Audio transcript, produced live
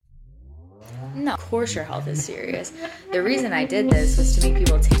Of course your health is serious. The reason I did this was to make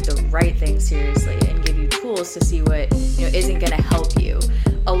people take the right things seriously and give you tools to see what isn't going to help you.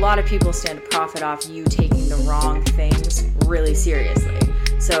 A lot of people stand to profit off you taking the wrong things really seriously.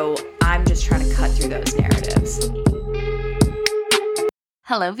 So I'm just trying to cut through those narratives.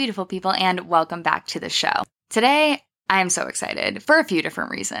 Hello, beautiful people, and welcome back to the show. Today, I am so excited for a few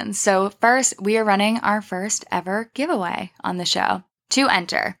different reasons. So first, we are running our first ever giveaway on the show. To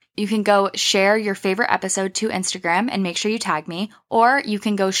enter, you can go share your favorite episode to Instagram and make sure you tag me, or you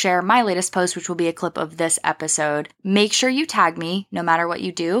can go share my latest post, which will be a clip of this episode. Make sure you tag me no matter what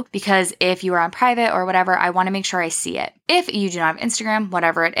you do, because if you are on private or whatever, I want to make sure I see it. If you do not have Instagram,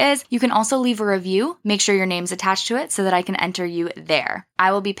 whatever it is, you can also leave a review. Make sure your name's attached to it so that I can enter you there.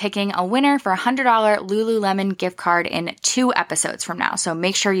 I will be picking a winner for a $100 Lululemon gift card in 2 episodes from now, so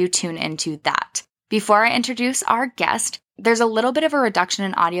make sure you tune into that. Before I introduce our guest, there's a little bit of a reduction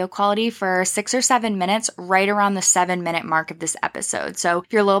in audio quality for 6 or 7 minutes, right around the 7-minute mark of this episode. So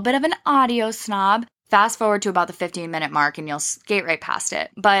if you're a little bit of an audio snob, fast forward to about the 15-minute mark and you'll skate right past it.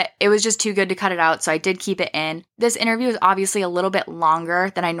 But it was just too good to cut it out, so I did keep it in. This interview is obviously a little bit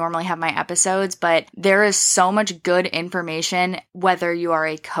longer than I normally have my episodes, but there is so much good information, whether you are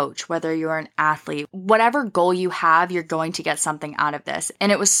a coach, whether you are an athlete, whatever goal you have, you're going to get something out of this.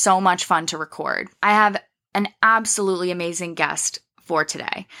 And it was so much fun to record. I have an absolutely amazing guest for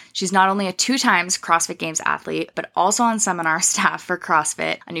today. She's not only a 2 times CrossFit Games athlete, but also on seminar staff for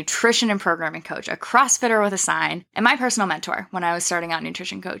CrossFit, a nutrition and programming coach, a CrossFitter with a sign, and my personal mentor when I was starting out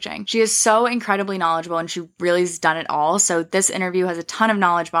nutrition coaching. She is so incredibly knowledgeable and she really has done it all. So this interview has a ton of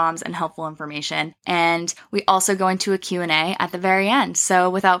knowledge bombs and helpful information. And we also go into a Q&A at the very end. So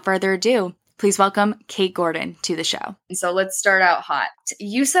without further ado, please welcome Kate Gordon to the show. So let's start out hot.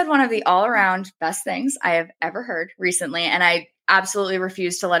 You said one of the all-around best things I have ever heard recently, and I absolutely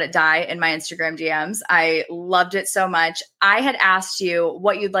refuse to let it die in my Instagram DMs. I loved it so much. I had asked you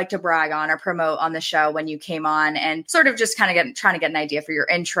what you'd like to brag on or promote on the show when you came on, and sort of just kind of trying to get an idea for your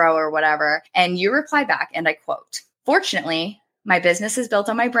intro or whatever. And you replied back, and I quote, "Fortunately, my business is built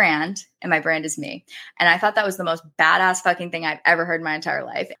on my brand and my brand is me." And I thought that was the most badass fucking thing I've ever heard in my entire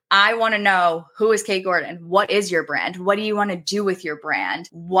life. I want to know, who is Kate Gordon? What is your brand? What do you want to do with your brand?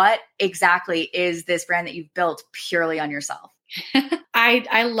 What exactly is this brand that you've built purely on yourself?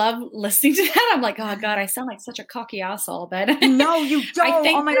 I love listening to that. I'm like, oh God, I sound like such a cocky asshole, but no, you don't.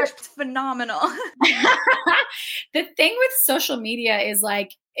 Oh my gosh, it's phenomenal. The thing with social media is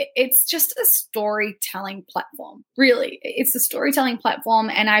like, it's just a storytelling platform. Really, it's a storytelling platform.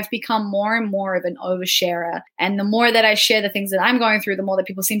 And I've become more and more of an oversharer. And the more that I share the things that I'm going through, the more that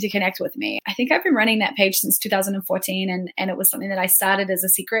people seem to connect with me. I think I've been running that page since 2014. And it was something that I started as a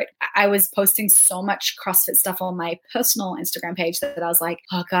secret. I was posting so much CrossFit stuff on my personal Instagram page that I was like,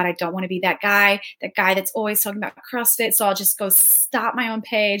 oh God, I don't want to be that guy that's always talking about CrossFit. So I'll just go start my own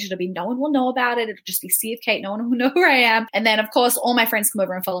page. It'll be, no one will know about it. It'll just be C of Kate. No one will know who I am. And then of course, all my friends come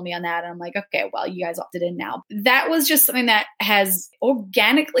over and follow me on that. And I'm like, okay, well, you guys opted in now. That was just something that has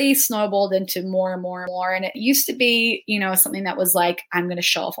organically snowballed into more and more and more. And it used to be, something that was like, I'm going to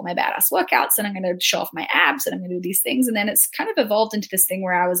show off all my badass workouts and I'm going to show off my abs and I'm going to do these things. And then it's kind of evolved into this thing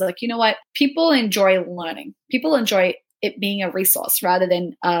where I was like, you know what? People enjoy learning. People enjoy it being a resource rather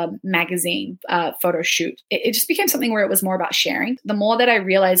than a magazine photo shoot. It just became something where it was more about sharing. The more that I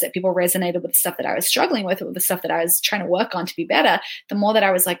realized that people resonated with the stuff that I was struggling with, or with the stuff that I was trying to work on to be better, the more that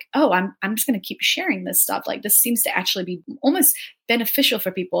I was like, oh, I'm just going to keep sharing this stuff. Like, this seems to actually be almost beneficial for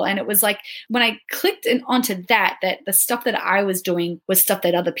people. And it was like, when I clicked onto that the stuff that I was doing was stuff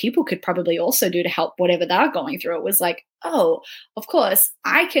that other people could probably also do to help whatever they're going through. It was like, oh, of course,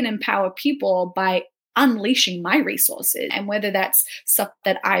 I can empower people by unleashing my resources. And whether that's stuff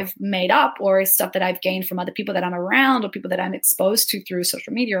that I've made up or stuff that I've gained from other people that I'm around or people that I'm exposed to through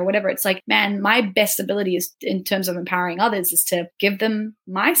social media or whatever, it's like, man, my best ability is in terms of empowering others is to give them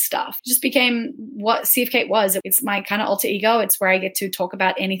my stuff. It just became what C of Kate was. It's my kind of alter ego. It's where I get to talk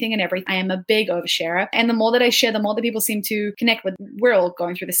about anything and everything. I am a big oversharer. And the more that I share, the more that people seem to connect with. We're all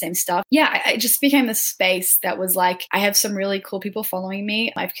going through the same stuff. Yeah, I just became this space that was like, I have some really cool people following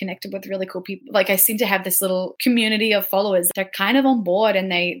me. I've connected with really cool people. Like, I seem to have this little community of followers. They're kind of on board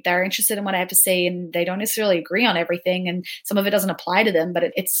and they're interested in what I have to say, and they don't necessarily agree on everything. And some of it doesn't apply to them, but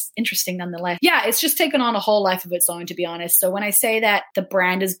it's interesting nonetheless. Yeah, it's just taken on a whole life of its own, to be honest. So when I say that the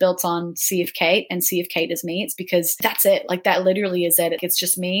brand is built on C of Kate and C of Kate is me, it's because that's it. Like, that literally is it. It's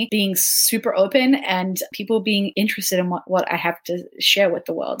just me being super open and people being interested in what I have to share with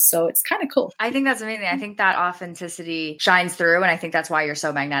the world. So it's kind of cool. I think that's amazing. I think that authenticity shines through, and I think that's why you're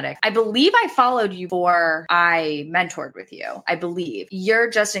so magnetic. I believe I followed you before I mentored with you, I believe. You're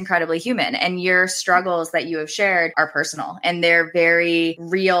just incredibly human, and your struggles that you have shared are personal and they're very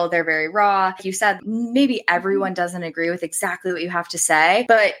real. They're very raw. You said maybe everyone doesn't agree with exactly what you have to say,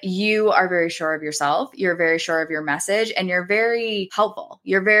 but you are very sure of yourself. You're very sure of your message, and you're very helpful.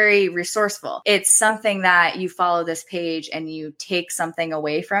 You're very resourceful. It's something that you follow this page and you take something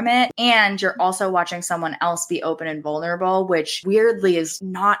away from it. And you're also watching someone else be open and vulnerable, which weirdly is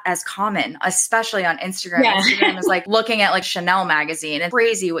not as common, especially on Instagram. Yeah. Instagram is like looking at like Chanel magazine. It's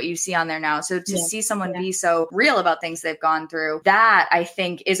crazy what you see on there now. So to see someone be so real about things they've gone through, that I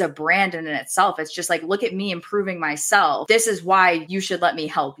think is a brand in itself. It's just like, look at me improving myself. This is why you should let me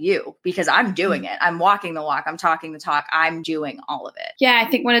help you, because I'm doing it. I'm walking the walk. I'm talking the talk. I'm doing all of it. Yeah. I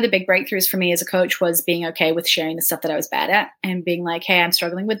think one of the big breakthroughs for me as a coach was being okay with sharing the stuff that I was bad at and being like, hey, I'm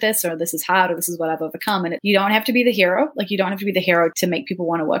struggling with this, or this is hard, or this is what I've overcome. And you don't have to be the hero. Like, you don't have to be the hero to make people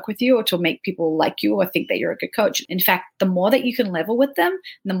want to work with you or to make people like you or think that you're a good coach. In fact, the more that you can level with them,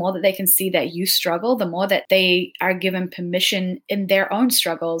 the more that they can see that you struggle, the more that they are given permission in their own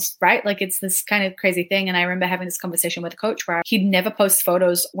struggles, right? Like, it's this kind of crazy thing. And I remember having this conversation with a coach where he'd never post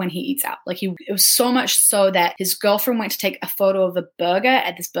photos when he eats out. Like, it was so much so that his girlfriend went to take a photo of a burger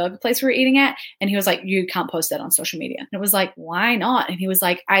at this burger place we were eating at. And he was like, you can't post that on social media. And it was like, why not? And he was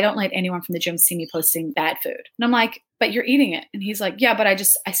like, I don't let anyone from the gym see me posting bad food. And I'm like, but you're eating it. And he's like, yeah, but I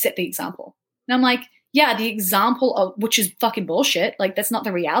set the example. And I'm like, yeah, the example of, which is fucking bullshit. Like, that's not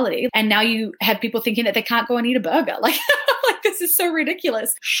the reality. And now you have people thinking that they can't go and eat a burger. Like, this is so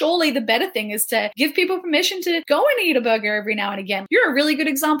ridiculous. Surely the better thing is to give people permission to go and eat a burger every now and again. You're a really good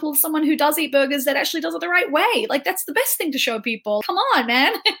example of someone who does eat burgers that actually does it the right way. Like, that's the best thing to show people. Come on,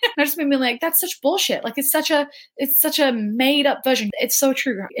 man. I just made me like, that's such bullshit. Like, it's such a made up version. It's so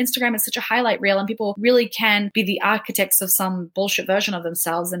true. Instagram is such a highlight reel, and people really can be the architects of some bullshit version of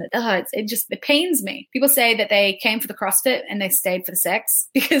themselves. And it pains me. People say that they came for the CrossFit and they stayed for the sex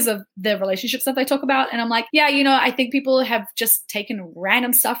because of the relationship stuff they talk about. And I'm like, yeah, I think people have just taken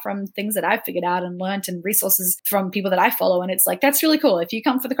random stuff from things that I've figured out and learned and resources from people that I follow. And it's like, that's really cool. If you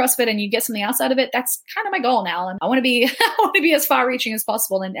come for the CrossFit and you get something else out of it, that's kind of my goal now. And I want to be, as far reaching as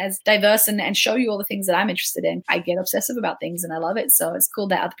possible and as diverse and show you all the things that I'm interested in. I get obsessive about things and I love it. So it's cool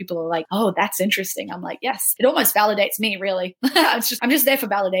that other people are like, oh, that's interesting. I'm like, yes, it almost validates me, really. I'm just there for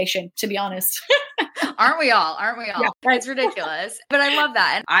validation, to be honest. Aren't we all? Yeah. It's ridiculous. But I love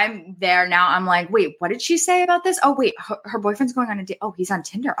that. And I'm there now. I'm like, wait, what did she say about this? Oh, wait, her boyfriend's going on a date. Oh, he's on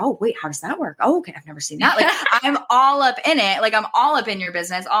Tinder. Oh, wait, how does that work? Oh, okay. I've never seen that. Like, I'm all up in it. Like, I'm all up in your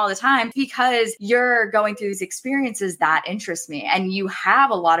business all the time because you're going through these experiences that interest me. And you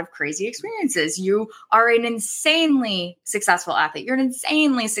have a lot of crazy experiences. You are an insanely successful athlete. You're an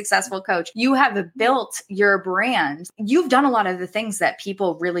insanely successful coach. You have built your brand. You've done a lot of the things that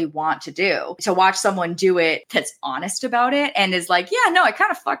people really want to do. To watch someone do it that's honest about it and is like, yeah, no, I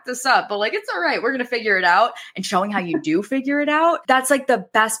kind of fucked this up, but like, it's all right. We're going to figure it out, and showing how you do figure it out. That's like the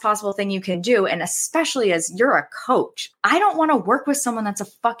best possible thing you can do. And especially as you're a coach, I don't want to work with someone that's a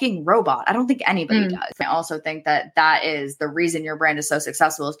fucking robot. I don't think anybody does. I also think that is the reason your brand is so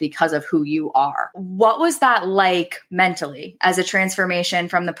successful, is because of who you are. What was that like mentally as a transformation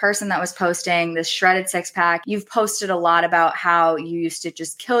from the person that was posting this shredded six pack? You've posted a lot about how you used to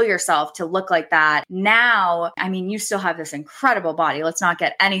just kill yourself to look like that. Now, I mean, you still have this incredible body. Let's not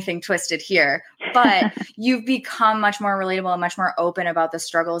get anything twisted here, but you've become much more relatable and much more open about the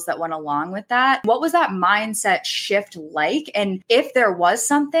struggles that went along with that. What was that mindset shift like? And if there was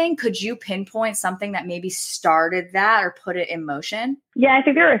something, could you pinpoint something that maybe started that or put it in motion? Yeah, I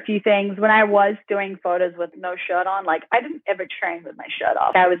think there are a few things. When I was doing photos with no shirt on, like, I didn't ever train with my shirt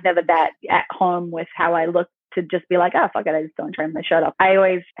off. I was never that at home with how I looked to just be like, oh, fuck it, I just don't train my shirt off. I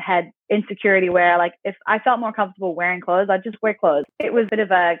always had insecurity where, like, if I felt more comfortable wearing clothes, I'd just wear clothes. It was a bit of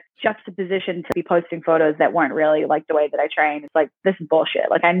a juxtaposition to be posting photos that weren't really like the way that I train. It's like, this is bullshit.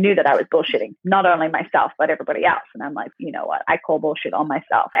 Like, I knew that I was bullshitting, not only myself, but everybody else. And I'm like, you know what? I call bullshit on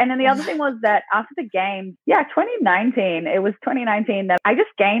myself. And then the other thing was that after the games, 2019 that I just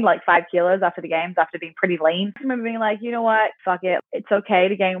gained like 5 kilos after the games, after being pretty lean. I remember being like, you know what? Fuck it. It's okay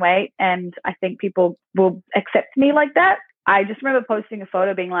to gain weight. And I think people will accept me like that. I just remember posting a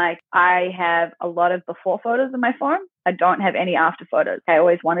photo being like, I have a lot of before photos in my phone I don't have any after photos. I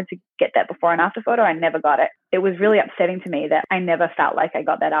always wanted to get that before and after photo. I never got it. It was really upsetting to me that I never felt like I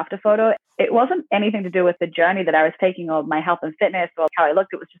got that after photo. It wasn't anything to do with the journey that I was taking or my health and fitness or how I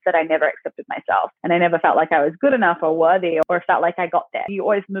looked. It was just that I never accepted myself and I never felt like I was good enough or worthy or felt like I got there. You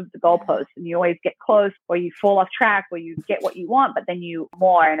always move the goalposts and you always get close or you fall off track or you get what you want, but then you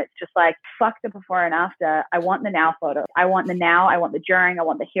more. And it's just like, fuck the before and after. I want the now photo. I want the now. I want the during. I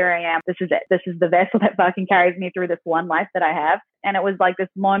want the here I am. This is it. This is the vessel that fucking carries me through this one life that I have. And it was like this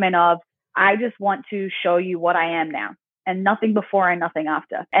moment of, I just want to show you what I am now. And nothing before and nothing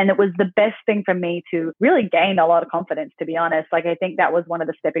after. And it was the best thing for me to really gain a lot of confidence, to be honest. Like, I think that was one of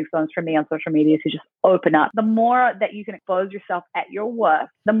the stepping stones for me on social media, to just open up. The more that you can expose yourself at your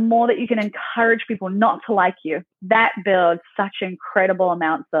worst, the more that you can encourage people not to like you, that builds such incredible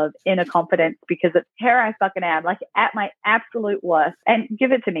amounts of inner confidence, because it's here I fucking am, like at my absolute worst. And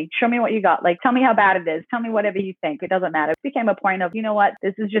give it to me. Show me what you got. Like, tell me how bad it is. Tell me whatever you think. It doesn't matter. It became a point of, you know what?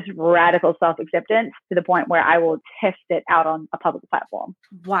 This is just radical self-acceptance to the point where I will test it out on a public platform.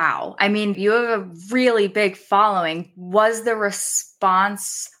 Wow. I mean, you have a really big following. Was the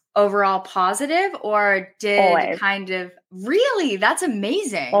response overall positive, or did Always. kind of really? That's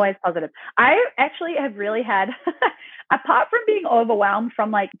amazing. Always positive. I actually have really had, apart from being overwhelmed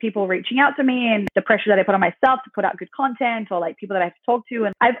from like people reaching out to me and the pressure that I put on myself to put out good content, or like people that I have to talk to,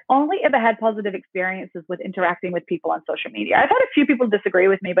 and I've only ever had positive experiences with interacting with people on social media. I've had a few people disagree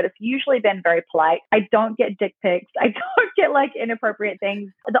with me, but it's usually been very polite. I don't get dick pics. I don't get like inappropriate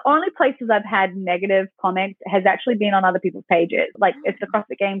things. The only places I've had negative comments has actually been on other people's pages. Like if the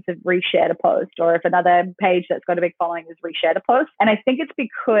CrossFit Games have reshared a post, or if another page that's got a big following has reshared a post. And I think it's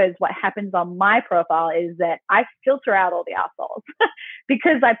because what happens on my profile is that I filter out all the assholes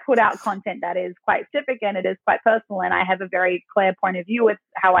because I put out content that is quite specific and it is quite personal, and I have a very clear point of view with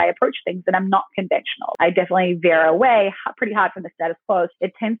how I approach things, and I'm not conventional. I definitely veer away pretty hard from the status quo.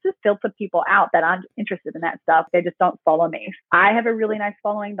 It tends to filter people out that aren't interested in that stuff. They just don't follow me. I have a really nice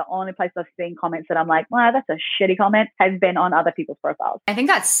following. The only place I've seen comments that I'm like, wow, that's a shitty comment, has been on other people's profiles. I think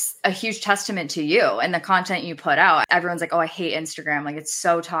that's a huge testament to you and the content you put out. Everyone's like, oh, I hate Instagram. Like, it's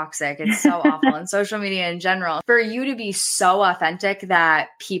so toxic. It's so awful. And social media in general. For you to be so authentic that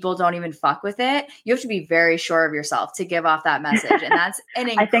people don't even fuck with it, you have to be very sure of yourself to give off that message. And that's an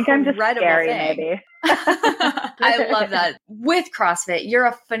incredible I think I'm just scary, thing. Maybe. I love that. With CrossFit, you're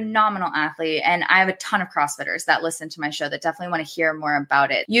a phenomenal athlete, and I have a ton of CrossFitters that listen to my show that definitely want to hear more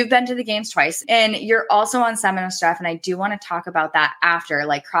about it. You've been to the games twice, and you're also on Seminar Stuff, and I do want to talk about that after,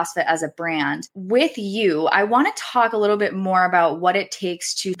 like CrossFit as a brand. With you, I want to talk a little bit more about what it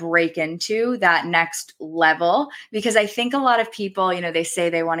takes to break into that next level, because I think a lot of people, you know, they say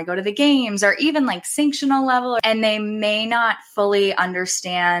they want to go to the games or even like sanctional level, and they may not fully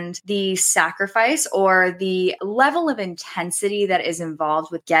understand the sacrifice or the level of intensity that is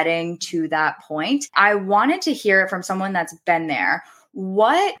involved with getting to that point. I wanted to hear it from someone that's been there.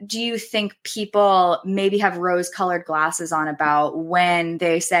 What do you think people maybe have rose-colored glasses on about when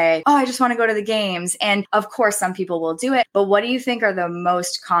they say, oh, I just want to go to the games? And of course, some people will do it. But what do you think are the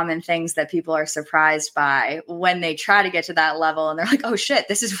most common things that people are surprised by when they try to get to that level and they're like, oh shit,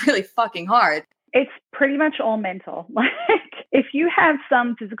 this is really fucking hard? It's pretty much all mental. Like, if you have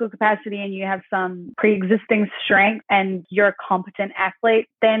some physical capacity and you have some pre-existing strength and you're a competent athlete,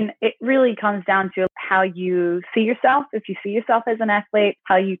 then it really comes down to how you see yourself. If you see yourself as an athlete,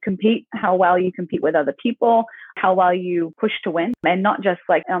 how you compete, how well you compete with other people, how well you push to win, and not just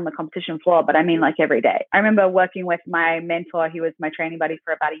like on the competition floor, but I mean like every day. I remember working with my mentor. He was my training buddy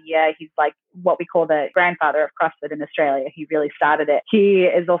for about a year. He's like what we call the grandfather of CrossFit in Australia. He really started it. He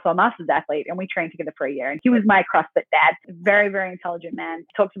is also a master's athlete, and we trained together for a year. And he was my CrossFit dad. Very, very intelligent man. He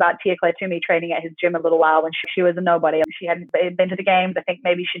talked about Tia Claire Toomey training at his gym a little while when she was a nobody. She hadn't been to the games. I think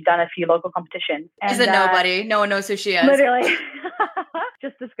maybe she'd done a few local competitions. She's a nobody. No one knows who she is. Literally.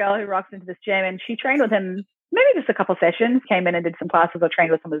 Just this girl who rocks into this gym, and she trained with him maybe just a couple sessions, came in and did some classes or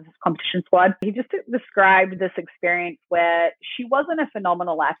trained with some of his competition squad. He just described this experience where she wasn't a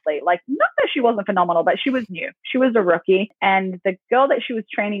phenomenal athlete. Like, not that she wasn't phenomenal, but she was new. She was a rookie. And the girl that she was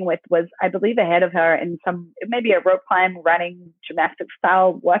training with was, I believe, ahead of her in some, maybe a rope climb, running, gymnastic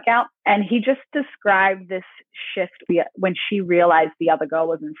style workout. And he just described this shift when she realized the other girl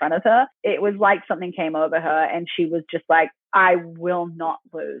was in front of her. It was like something came over her and she was just like, I will not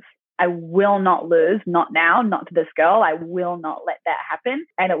lose. I will not lose, not now, not to this girl. I will not let that happen.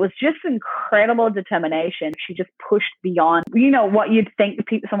 And it was just incredible determination. She just pushed beyond, what you'd think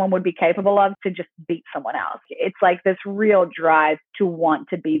someone would be capable of to just beat someone else. It's like this real drive to want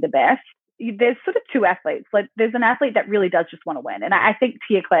to be the best. there's sort of two athletes. Like there's an athlete that really does just want to win. And I think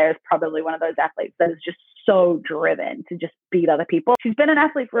Tia Claire is probably one of those athletes that is just so driven to just beat other people. She's been an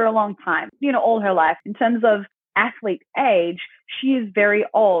athlete for a long time, all her life. In terms of athlete age, she is very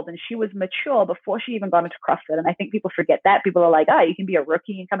old and she was mature before she even got into CrossFit. And I think people forget that. People are like, oh, you can be a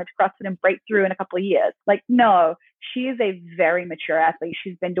rookie and come into CrossFit and break through in a couple of years. Like, no, she is a very mature athlete.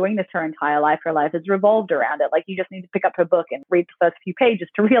 She's been doing this her entire life. Her life has revolved around it. Like, you just need to pick up her book and read the first few pages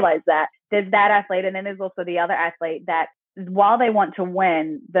to realize that. There's that athlete. And then there's also the other athlete that while they want to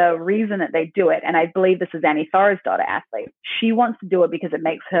win, the reason that they do it, and I believe this is Annie Thor's daughter athlete, she wants to do it because it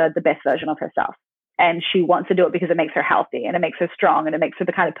makes her the best version of herself. And she wants to do it because it makes her healthy and it makes her strong and it makes her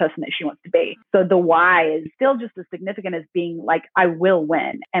the kind of person that she wants to be. So the why is still just as significant as being like, I will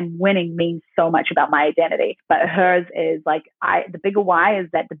win. And winning means so much about my identity. But hers is like, the bigger why is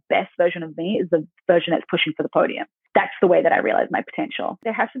that the best version of me is the version that's pushing for the podium. That's the way that I realize my potential.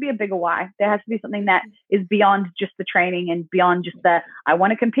 There has to be a bigger why. There has to be something that is beyond just the training and beyond just the, I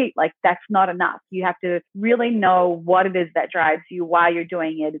want to compete. Like, that's not enough. You have to really know what it is that drives you, why you're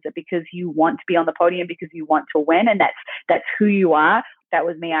doing it. Is it because you want to be on the podium, because you want to win? And that's who you are. That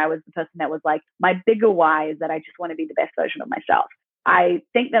was me. I was the person that was like, my bigger why is that I just want to be the best version of myself. I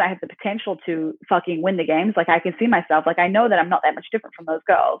think that I have the potential to fucking win the games. Like, I can see myself. Like, I know that I'm not that much different from those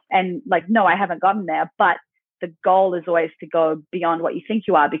girls. And like, no, I haven't gotten there, but the goal is always to go beyond what you think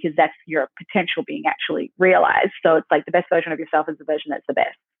you are, because that's your potential being actually realized. So it's like the best version of yourself is the version that's the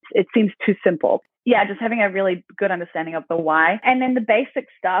best. It seems too simple. Yeah, just having a really good understanding of the why. And then the basic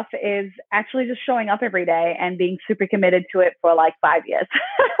stuff is actually just showing up every day and being super committed to it for like 5 years.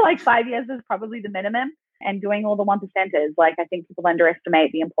 Like 5 years is probably the minimum. And doing all the 1%ers. Like, I think people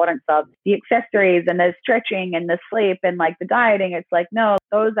underestimate the importance of the accessories and the stretching and the sleep and like the dieting. It's like, no,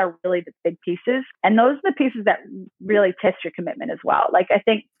 those are really the big pieces. And those are the pieces that really test your commitment as well. Like, I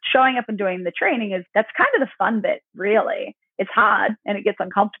think showing up and doing the training that's kind of the fun bit, really. It's hard and it gets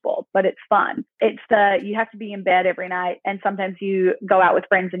uncomfortable, but it's fun. You have to be in bed every night, and sometimes you go out with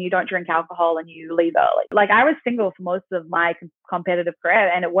friends and you don't drink alcohol and you leave early. Like, I was single for most of my competitive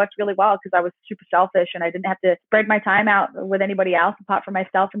career, and it worked really well because I was super selfish and I didn't have to spread my time out with anybody else apart from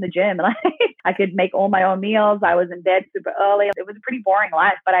myself in the gym. And I could make all my own meals. I was in bed super early. It was a pretty boring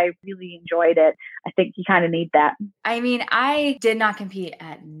life, but I really enjoyed it. I think you kind of need that. I mean, I did not compete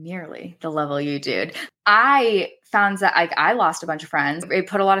at nearly the level you did. I found that I lost a bunch of friends. It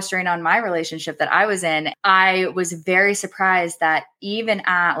put a lot of strain on my relationship that I was in. I was very surprised that even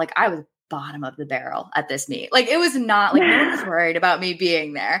I was bottom of the barrel at this meet. Like, it was not like, no one was worried about me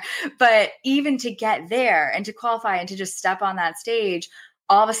being there. But even to get there and to qualify and to just step on that stage,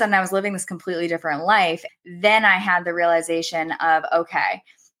 all of a sudden I was living this completely different life. Then I had the realization of, okay,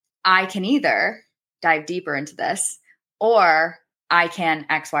 I can either dive deeper into this or I can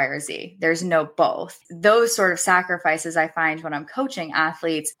X, Y, or Z. There's no both. Those sort of sacrifices I find when I'm coaching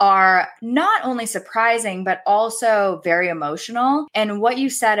athletes are not only surprising, but also very emotional. And what you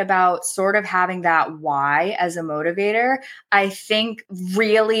said about sort of having that why as a motivator, I think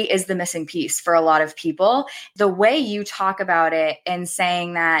really is the missing piece for a lot of people. The way you talk about it and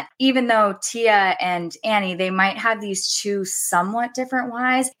saying that even though Tia and Annie, they might have these two somewhat different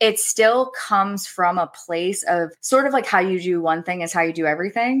whys, it still comes from a place of sort of like how you do one thing is how you do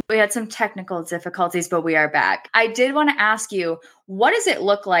everything. We had some technical difficulties, but we are back. I did want to ask you, what does it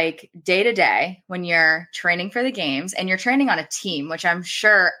look like day to day when you're training for the games and you're training on a team, which I'm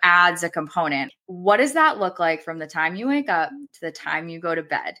sure adds a component? What does that look like from the time you wake up to the time you go to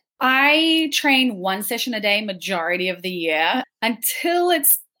bed? I train one session a day majority of the year until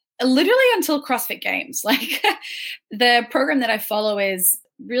CrossFit Games. Like, the program that I follow is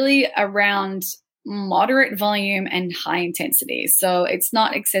really around moderate volume and high intensity. So it's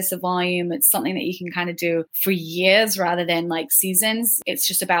not excessive volume. It's something that you can kind of do for years rather than like seasons. It's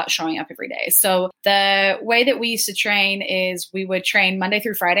just about showing up every day. So the way that we used to train is we would train Monday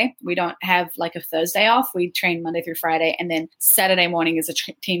through Friday. We don't have like a Thursday off. We train Monday through Friday, and then Saturday morning is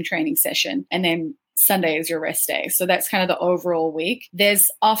a team training session. And then Sunday is your rest day. So that's kind of the overall week.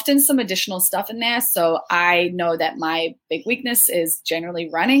 There's often some additional stuff in there. So I know that my big weakness is generally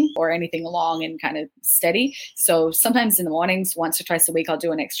running or anything long and kind of steady. So sometimes in the mornings, once or twice a week, I'll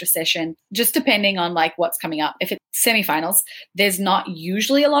do an extra session, just depending on like what's coming up. If it's semifinals, there's not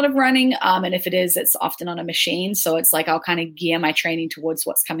usually a lot of running. And if it is, it's often on a machine. So it's like I'll kind of gear my training towards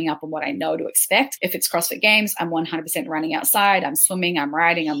what's coming up and what I know to expect. If it's CrossFit Games, I'm 100% running outside. I'm swimming, I'm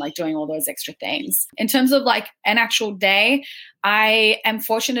riding, I'm like doing all those extra things. In terms of like an actual day, I am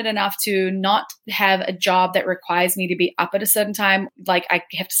fortunate enough to not have a job that requires me to be up at a certain time. Like I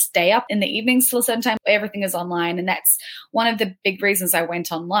have to stay up in the evenings till a certain time. Everything is online. And that's one of the big reasons I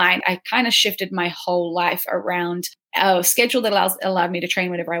went online. I kind of shifted my whole life around a schedule that allowed me to train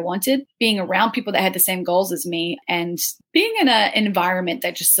whenever I wanted, being around people that had the same goals as me, and being in an environment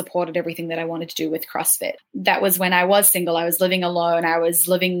that just supported everything that I wanted to do with CrossFit. That was when I was single. I was living alone. I was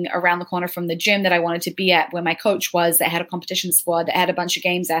living around the corner from the gym that I wanted to be at, where my coach was, that had a competition squad, that had a bunch of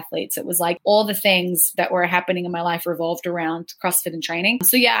games athletes. It was like all the things that were happening in my life revolved around CrossFit and training.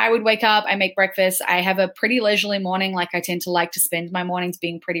 So yeah, I would wake up, I make breakfast. I have a pretty leisurely morning. Like I tend to like to spend my mornings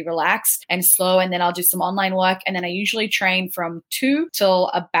being pretty relaxed and slow. And then I'll do some online work. And then I usually train from 2 till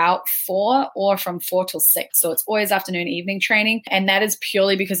about 4 or from 4 till 6. So it's always afternoon, evening training. And that is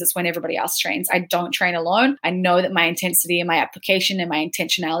purely because it's when everybody else trains. I don't train alone. I know that my intensity and my application and my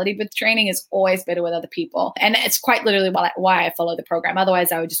intentionality with training is always better with other people. And it's quite literally why I follow the program.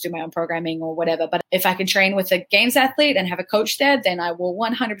 Otherwise, I would just do my own programming or whatever. But if I can train with a games athlete and have a coach there, then I will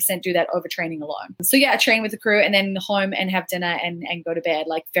 100% do that over training alone. So yeah, I train with the crew and then home and have dinner and go to bed.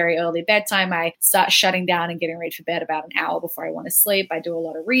 Like very early bedtime, I start shutting down and getting ready for bed about an hour before I want to sleep. I do a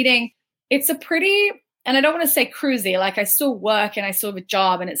lot of reading. It's a pretty, and I don't want to say cruisy, like I still work and I still have a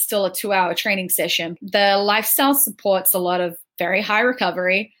job and it's still a 2-hour training session. The lifestyle supports a lot of very high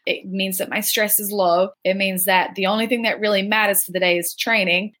recovery. It means that my stress is low. It means that the only thing that really matters for the day is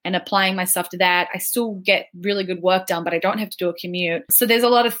training and applying myself to that. I still get really good work done, but I don't have to do a commute. So there's a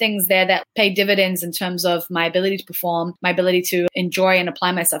lot of things there that pay dividends in terms of my ability to perform, my ability to enjoy and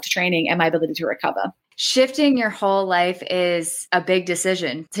apply myself to training, and my ability to recover. Shifting your whole life is a big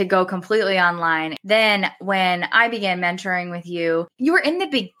decision to go completely online. Then when I began mentoring with you, you were in the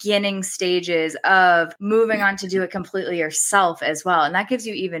beginning stages of moving on to do it completely yourself as well. And that gives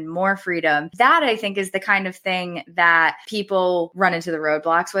you even more freedom. That I think is the kind of thing that people run into the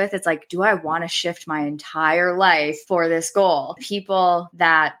roadblocks with. It's like, do I want to shift my entire life for this goal? People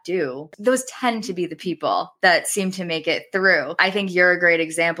that do, those tend to be the people that seem to make it through. I think you're a great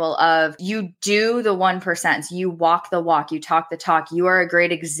example of you do the 1%. You walk the walk, you talk the talk. You are a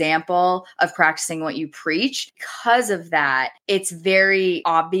great example of practicing what you preach. Because of that, it's very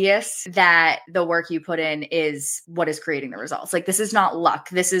obvious that the work you put in is what is creating the results. Like this is not luck.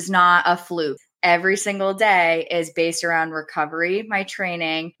 This is not a fluke. Every single day is based around recovery, my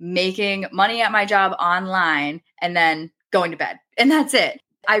training, making money at my job online, and then going to bed. And that's it.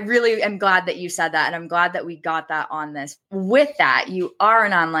 I really am glad that you said that. And I'm glad that we got that on this. With that, you are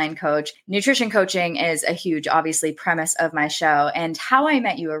an online coach. Nutrition coaching is a huge, obviously, premise of my show. And how I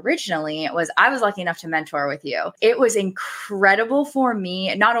met you originally was I was lucky enough to mentor with you. It was incredible for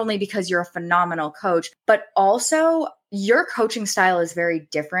me, not only because you're a phenomenal coach, but also your coaching style is very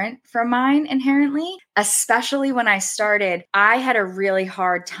different from mine inherently, especially when I started. I had a really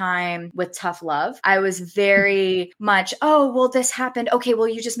hard time with tough love. I was very much, oh, well, this happened. Okay, well,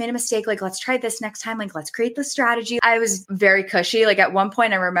 you just made a mistake. Like, let's try this next time. Like, let's create the strategy. I was very cushy. Like at one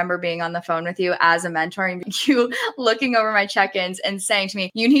point, I remember being on the phone with you as a mentor and you looking over my check-ins and saying to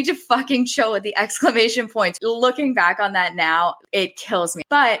me, you need to fucking chill with the exclamation points. Looking back on that now, it kills me.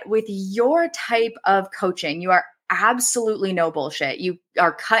 But with your type of coaching, you are absolutely no bullshit. You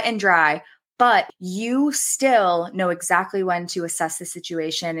are cut and dry, but you still know exactly when to assess the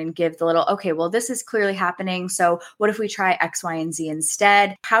situation and give the little, okay, well, this is clearly happening. So what if we try X, Y, and Z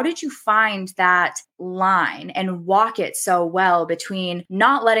instead? How did you find that line and walk it so well between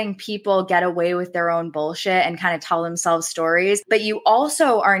not letting people get away with their own bullshit and kind of tell themselves stories, but you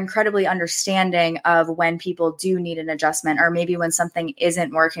also are incredibly understanding of when people do need an adjustment or maybe when something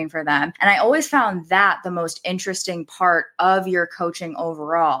isn't working for them? And I always found that the most interesting part of your coaching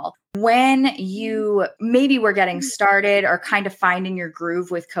overall. When you maybe were getting started or kind of finding your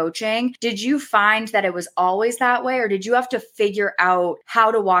groove with coaching, did you find that it was always that way, or did you have to figure out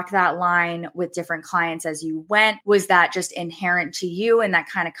how to walk that line with different clients as you went? Was that just inherent to you and that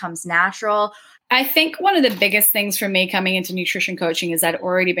kind of comes natural? I think one of the biggest things for me coming into nutrition coaching is I'd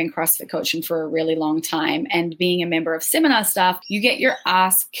already been CrossFit coaching for a really long time. And being a member of seminar staff, you get your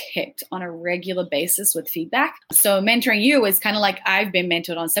ass kicked on a regular basis with feedback. So mentoring you is kind of like I've been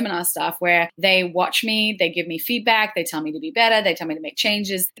mentored on seminar staff where they watch me, they give me feedback, they tell me to be better, they tell me to make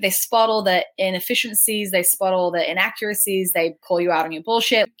changes, they spot all the inefficiencies, they spot all the inaccuracies, they call you out on your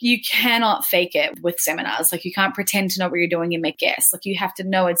bullshit. You cannot fake it with seminars. Like you can't pretend to know what you're doing and make guess. Like you have to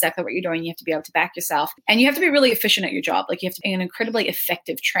know exactly what you're doing. You have to be able to back back yourself. And you have to be really efficient at your job. Like you have to be an incredibly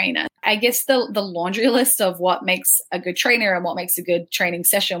effective trainer. I guess the laundry list of what makes a good trainer and what makes a good training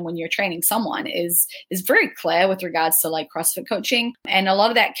session when you're training someone is very clear with regards to like CrossFit coaching. And a lot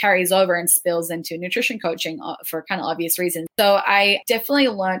of that carries over and spills into nutrition coaching for kind of obvious reasons. So I definitely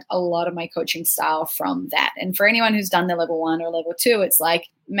learned a lot of my coaching style from that. And for anyone who's done their level 1 or level 2, it's like,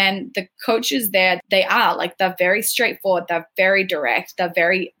 man, the coaches there, they're very straightforward. They're very direct. They're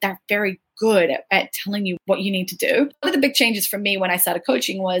very good at telling you what you need to do. One of the big changes for me when I started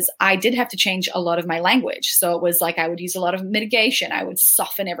coaching was I did have to change a lot of my language. So it was like I would use a lot of mitigation. I would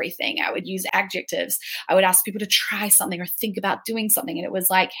soften everything. I would use adjectives. I would ask people to try something or think about doing something. And it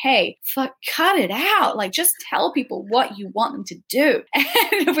was like, hey, cut it out. Like just tell people what you want them to do.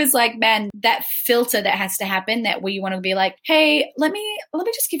 And it was like, man, that filter that has to happen, that where you want to be like, hey, let me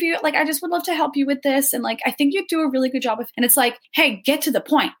just give you, like, I just would love to help you with this. And like, I think you do a really good job of, and it's like, hey, get to the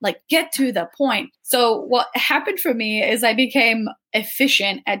point, like get to the point. So what happened for me is I became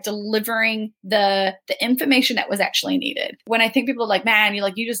efficient at delivering the information that was actually needed. When I think people are like, man,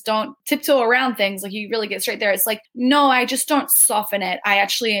 you just don't tiptoe around things, like you really get straight there. It's like, no, I just don't soften it. I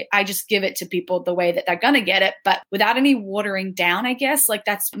just give it to people the way that they're going to get it, but without any watering down, I guess. Like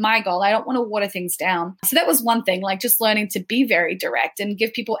that's my goal. I don't want to water things down. So that was one thing, like just learning to be very direct and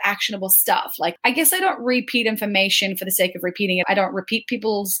give people actionable stuff. Like, I guess I don't repeat information for the sake of repeating it. I don't repeat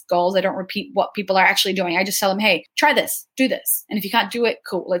people's goals. I don't repeat what people are actually doing. I just tell them, hey, try this, do this. And if you can't do it,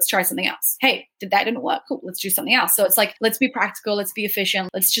 cool, let's try something else. Hey, didn't work? Cool, let's do something else. So it's like, let's be practical, let's be efficient,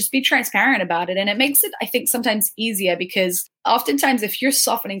 let's just be transparent about it. And it makes it, I think, sometimes easier because oftentimes if you're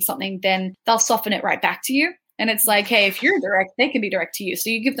softening something, then they'll soften it right back to you. And it's like, hey, if you're direct, they can be direct to you.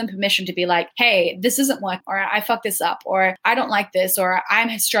 So you give them permission to be like, hey, this isn't working, or I fucked this up, or I don't like this, or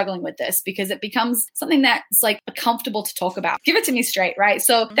I'm struggling with this, because it becomes something that's like comfortable to talk about. Give it to me straight, right?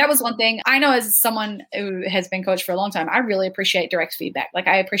 So that was one thing. I know as someone who has been coached for a long time, I really appreciate direct feedback. Like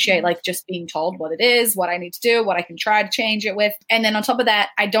I appreciate like just being told what it is, what I need to do, what I can try to change it with. And then on top of that,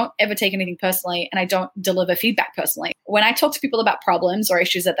 I don't ever take anything personally, and I don't deliver feedback personally. When I talk to people about problems or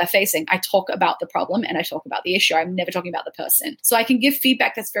issues that they're facing, I talk about the problem and I talk about the issue. I'm never talking about the person. So I can give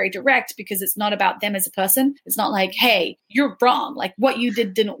feedback that's very direct because it's not about them as a person. It's not like, hey, you're wrong. Like what you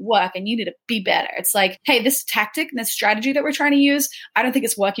did didn't work and you need to be better. It's like, hey, this tactic and this strategy that we're trying to use, I don't think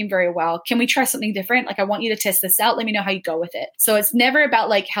it's working very well. Can we try something different? Like I want you to test this out. Let me know how you go with it. So it's never about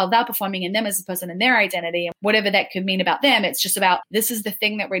like how they're performing and them as a person and their identity and whatever that could mean about them. It's just about this is the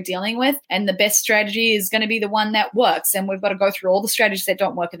thing that we're dealing with, and the best strategy is going to be the one that works. And we've got to go through all the strategies that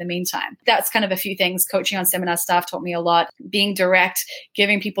don't work in the meantime. That's kind of a few things. Coaching on seminar staff taught me a lot. Being direct,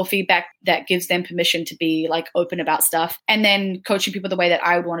 giving people feedback that gives them permission to be like open about stuff, and then coaching people the way that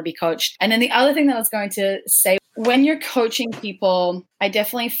I would want to be coached. And then the other thing that I was going to say, when you're coaching people, I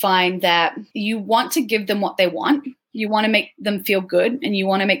definitely find that you want to give them what they want. You want to make them feel good and you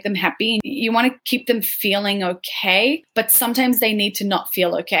want to make them happy. You want to keep them feeling okay, but sometimes they need to not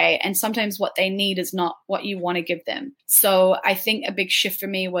feel okay. And sometimes what they need is not what you want to give them. So I think a big shift for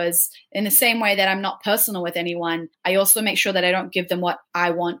me was in the same way that I'm not personal with anyone, I also make sure that I don't give them what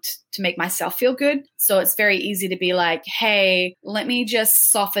I want to make myself feel good. So it's very easy to be like, hey, let me just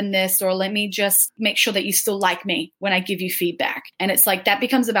soften this, or let me just make sure that you still like me when I give you feedback. And it's like, that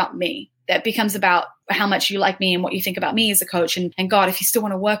becomes about me. That becomes about how much you like me and what you think about me as a coach. And God, if you still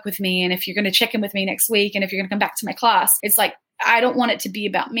want to work with me, and if you're going to check in with me next week, and if you're going to come back to my class, it's like, I don't want it to be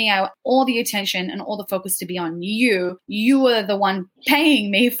about me. I want all the attention and all the focus to be on you. You are the one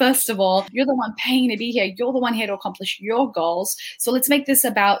paying me, first of all. You're the one paying to be here. You're the one here to accomplish your goals. So let's make this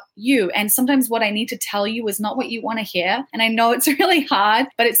about you. And sometimes what I need to tell you is not what you want to hear. And I know it's really hard,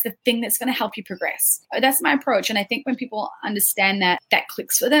 but it's the thing that's going to help you progress. That's my approach. And I think when people understand that, that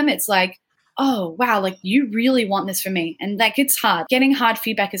clicks for them. It's like, oh, wow, like you really want this for me. And like, it's hard. Getting hard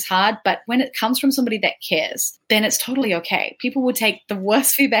feedback is hard, but when it comes from somebody that cares, then it's totally okay. People will take the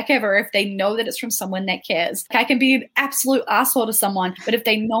worst feedback ever if they know that it's from someone that cares. Like, I can be an absolute asshole to someone, but if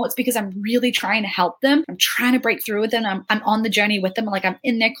they know it's because I'm really trying to help them, I'm trying to break through with them, I'm on the journey with them, like I'm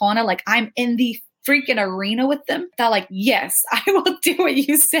in their corner, like I'm in the freaking arena with them, they're like, yes, I will do what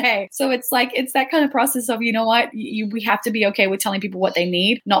you say. So it's like, it's that kind of process of, you know what, we have to be okay with telling people what they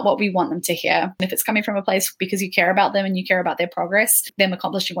need, not what we want them to hear. And if it's coming from a place because you care about them and you care about their progress, them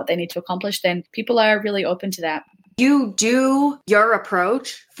accomplishing what they need to accomplish, then people are really open to that. You do your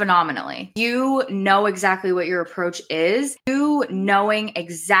approach phenomenally. You know exactly what your approach is. You knowing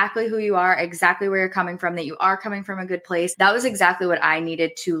exactly who you are, exactly where you're coming from, that you are coming from a good place. That was exactly what I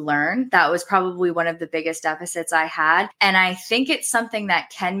needed to learn. That was probably one of the biggest deficits I had. And I think it's something that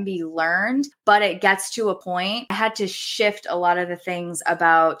can be learned, but it gets to a point. I had to shift a lot of the things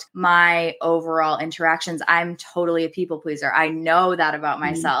about my overall interactions. I'm totally a people pleaser. I know that about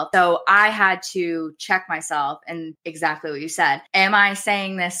myself. So I had to check myself and exactly what you said. Am I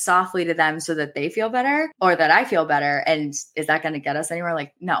saying this softly to them so that they feel better or that I feel better? And is that going to get us anywhere?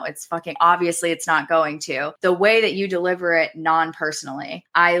 Like, no, it's fucking obviously it's not going to. The way that you deliver it non-personally,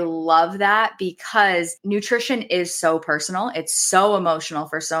 I love that because nutrition is so personal. It's so emotional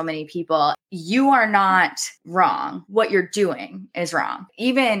for so many people. You are not wrong. What you're doing is wrong.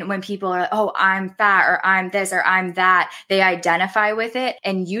 Even when people are, oh, I'm fat or I'm this or I'm that, they identify with it.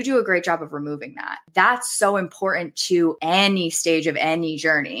 And you do a great job of removing that. That's so important to any stage of any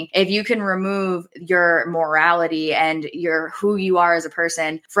journey. If you can remove your morality and your who you are as a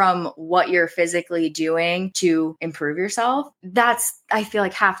person from what you're physically doing to improve yourself, that's, I feel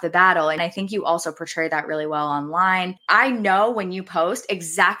like, half the battle. And I think you also portray that really well online. I know when you post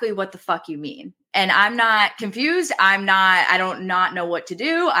exactly what the fuck you mean. And I'm not confused. I don't not know what to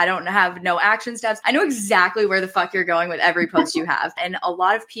do. I don't have no action steps. I know exactly where the fuck you're going with every post you have. And a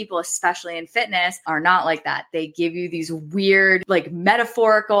lot of people, especially in fitness, are not like that. They give you these weird, like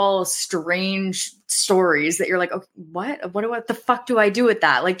metaphorical, strange stories that you're like, okay, what the fuck do I do with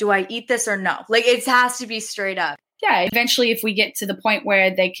that? Like, do I eat this or no? Like, it has to be straight up. Yeah, eventually if we get to the point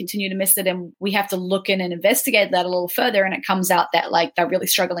where they continue to miss it and we have to look in and investigate that a little further and it comes out that like they're really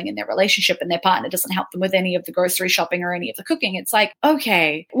struggling in their relationship and their partner doesn't help them with any of the grocery shopping or any of the cooking, it's like,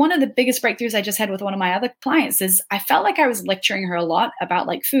 okay, one of the biggest breakthroughs I just had with one of my other clients is I felt like I was lecturing her a lot about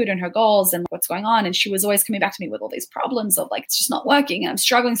like food and her goals and what's going on. And she was always coming back to me with all these problems of like, it's just not working and I'm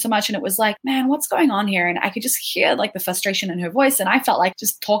struggling so much. And it was like, man, what's going on here? And I could just hear like the frustration in her voice. And I felt like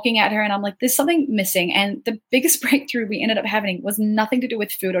just talking at her and I'm like, there's something missing. And the biggest breakthrough we ended up having was nothing to do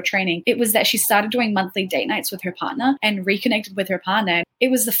with food or training. It was that she started doing monthly date nights with her partner and reconnected with her partner. It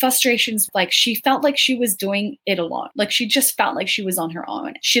was the frustrations, like she felt like she was doing it alone. Like she just felt like she was on her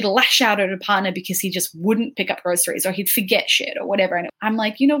own. She'd lash out at her partner because he just wouldn't pick up groceries or he'd forget shit or whatever. And I'm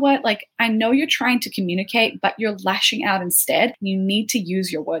like, you know what? Like, I know you're trying to communicate, but you're lashing out instead. You need to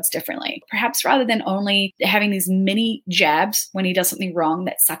use your words differently. Perhaps rather than only having these mini jabs when he does something wrong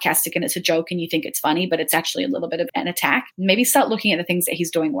that's sarcastic and it's a joke and you think it's funny, but it's actually a little bit of an attack. Maybe start looking at the things that he's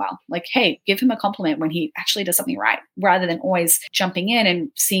doing well. Like, hey, give him a compliment when he actually does something right, rather than always jumping in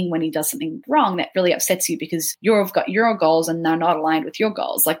and seeing when he does something wrong that really upsets you because you've got your goals and they're not aligned with your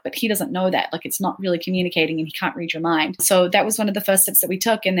goals. Like, but he doesn't know that. Like, it's not really communicating and he can't read your mind. So that was one of the first steps that we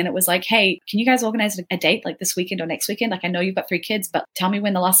took. And then it was like, hey, can you guys organize a date like this weekend or next weekend? Like, I know you've got 3 kids, but tell me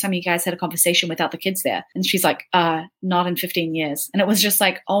when the last time you guys had a conversation without the kids there. And she's like, not in 15 years. And it was just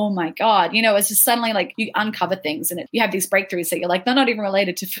like, oh my God, it's just suddenly like you uncover things and you have these breakthroughs that you're like, they're not even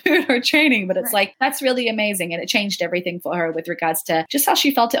related to food or training, but it's like, that's really amazing. And it changed everything for her with regards to just how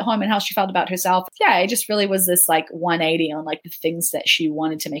she felt at home and how she felt about herself. Yeah, it just really was this like 180 on like the things that she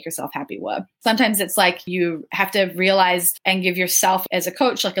wanted to make herself happy were. Sometimes it's like you have to realize and give yourself as a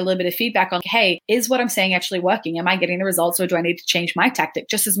coach like a little bit of feedback on, hey, is what I'm saying actually working? Am I getting the results or do I need to change my tactic?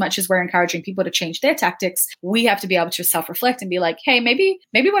 Just as much as we're encouraging people to change their tactics, we have to be able to self-reflect and be like, hey, maybe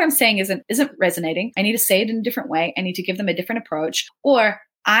what I'm saying isn't resonating. I need to say it in a different way. I need to give them a different approach, or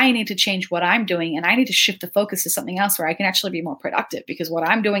I need to change what I'm doing and I need to shift the focus to something else where I can actually be more productive because what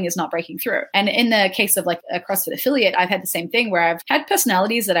I'm doing is not breaking through. And in the case of like a CrossFit affiliate, I've had the same thing where I've had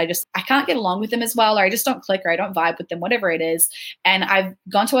personalities that I can't get along with them as well, or I just don't click, or I don't vibe with them, whatever it is. And I've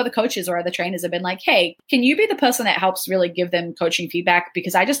gone to other coaches or other trainers and been like, hey, can you be the person that helps really give them coaching feedback?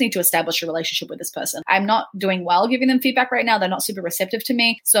 Because I just need to establish a relationship with this person. I'm not doing well giving them feedback right now. They're not super receptive to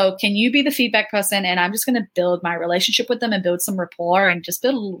me. So can you be the feedback person? And I'm just going to build my relationship with them and build some rapport and just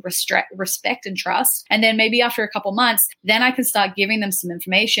build a little respect and trust. And then maybe after a couple months, then I can start giving them some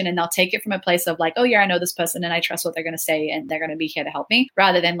information and they'll take it from a place of like, oh yeah, I know this person and I trust what they're going to say and they're going to be here to help me,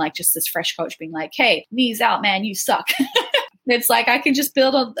 rather than like just this fresh coach being like, hey, knees out, man, you suck. It's like I can just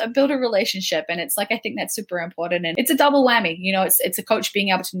build a relationship, and it's like I think that's super important, and it's a double whammy. It's a coach being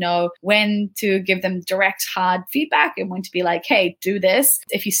able to know when to give them direct, hard feedback, and when to be like, "Hey, do this."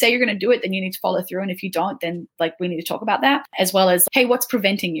 If you say you're going to do it, then you need to follow through, and if you don't, then like we need to talk about that, as well as, "Hey, what's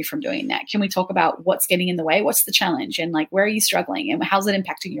preventing you from doing that? Can we talk about what's getting in the way? What's the challenge, and like where are you struggling, and how's it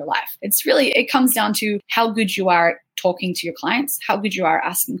impacting your life?" It comes down to how good you are talking to your clients, how good you are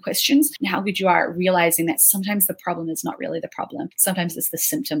asking questions, and how good you are at realizing that sometimes the problem is not really the problem. Sometimes it's the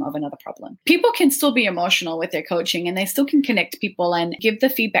symptom of another problem. People can still be emotional with their coaching, and they still can connect people and give the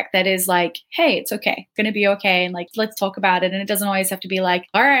feedback that is like, hey, it's okay. It's going to be okay. And like, let's talk about it. And it doesn't always have to be like,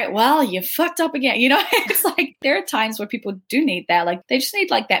 all right, well, you fucked up again. You know, it's like there are times where people do need that. Like they just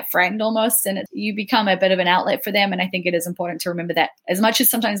need like that friend almost. And you become a bit of an outlet for them. And I think it is important to remember that as much as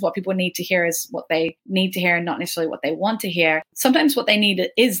sometimes what people need to hear is what they need to hear and not necessarily what they want to hear, sometimes what they need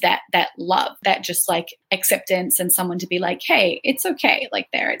is that love, that just like acceptance and someone to be like, hey, it's okay. Like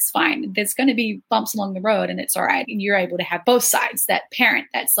it's fine. There's going to be bumps along the road and it's all right. And you're able to have both sides, that parent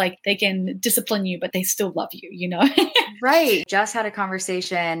that's like, they can discipline you, but they still love you, you know? Right. Just had a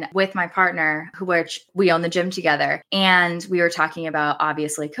conversation with my partner, which we own the gym together. And we were talking about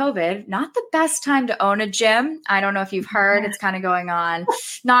obviously COVID, not the best time to own a gym. I don't know if you've heard, it's kind of going on.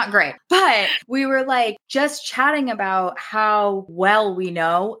 Not great. But we were like just chatting about how well we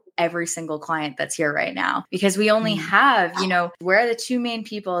know every single client that's here right now, because we only have, we're the two main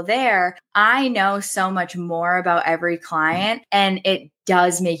people there. I know so much more about every client, and it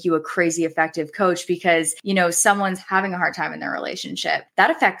does make you a crazy effective coach because, someone's having a hard time in their relationship. That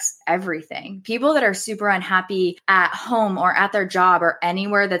affects everything. People that are super unhappy at home or at their job or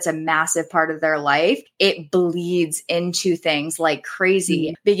anywhere that's a massive part of their life, it bleeds into things like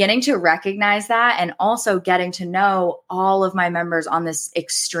crazy. Beginning to recognize that and also getting to know all of my members on this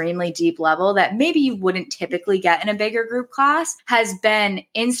extremely deep level that maybe you wouldn't typically get in a bigger group class has been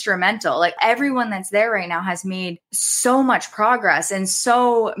instrumental. Like everyone that's there right now has made so much progress and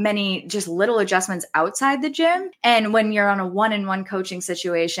so many just little adjustments outside the gym. And when you're on a one-on-one coaching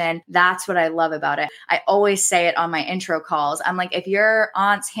situation, that's what I love about it. I always say it on my intro calls. I'm like, if your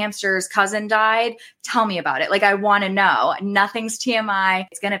aunt's hamster's cousin died, tell me about it. Like, I want to know. Nothing's TMI.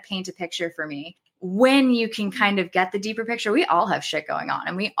 It's going to paint a picture for me. When you can kind of get the deeper picture, we all have shit going on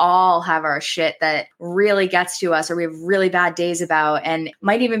and we all have our shit that really gets to us or we have really bad days about, and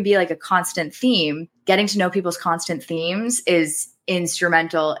might even be like a constant theme. Getting to know people's constant themes is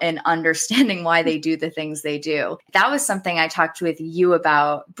instrumental in understanding why they do the things they do. That was something I talked with you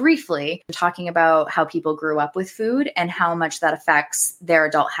about briefly, talking about how people grew up with food and how much that affects their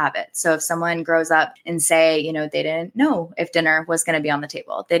adult habits. So if someone grows up and say, they didn't know if dinner was going to be on the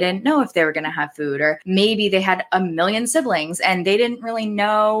table, they didn't know if they were going to have food, or maybe they had a million siblings and they didn't really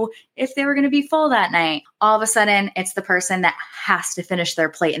know if they were going to be full that night. All of a sudden, it's the person that has to finish their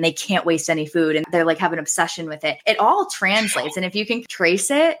plate and they can't waste any food. And they're like, have an obsession with it. It all translates. And if you can trace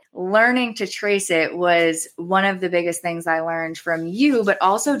it, learning to trace it was one of the biggest things I learned from you, but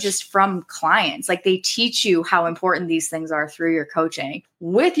also just from clients. Like they teach you how important these things are through your coaching.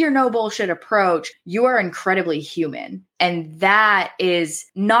 With your no bullshit approach, you are incredibly human. And that is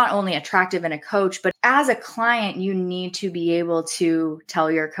not only attractive in a coach, but as a client, you need to be able to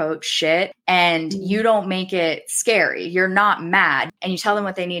tell your coach shit and you don't make it scary. You're not mad and you tell them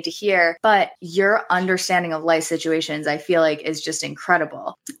what they need to hear, but your understanding of life situations, I feel like, is just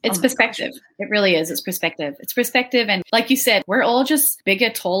incredible. It's perspective. It really is. It's perspective. It's perspective. And like you said, we're all just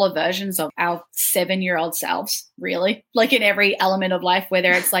bigger, taller versions of our 7-year-old selves, really, like in every element of life,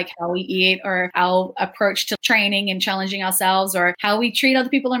 whether it's like how we eat or our approach to training and challenging ourselves or how we treat other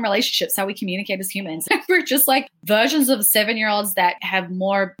people in relationships, how we communicate as humans. We're just like versions of 7-year-olds that have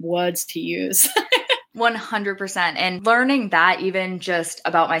more words to use. 100%. And learning that even just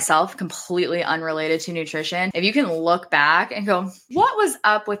about myself, completely unrelated to nutrition, if you can look back and go, what was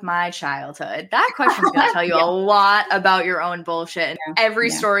up with my childhood? That question's going to tell you a lot about your own bullshit. And every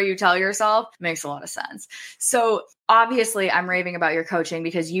story you tell yourself makes a lot of sense. So obviously, I'm raving about your coaching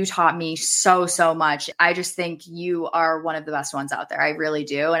because you taught me so much. I just think you are one of the best ones out there. I really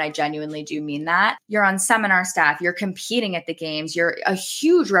do. And I genuinely do mean that. You're on seminar staff. You're competing at the games. You're a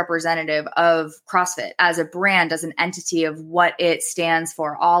huge representative of CrossFit as a brand, as an entity of what it stands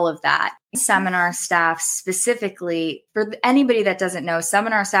for, all of that. Seminar staff specifically, for anybody that doesn't know,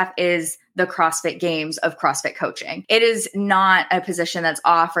 seminar staff is the CrossFit Games of CrossFit coaching. It is not a position that's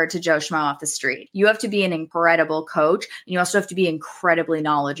offered to Joe Schmo off the street. You have to be an incredible coach. And you also have to be incredibly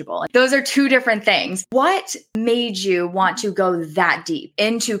knowledgeable. Those are two different things. What made you want to go that deep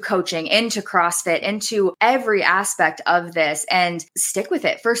into coaching, into CrossFit, into every aspect of this and stick with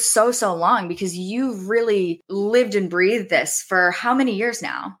it for so long? Because you've really lived and breathed this for how many years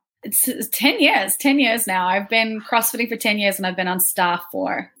now? It's 10 years now. I've been CrossFitting for 10 years and I've been on staff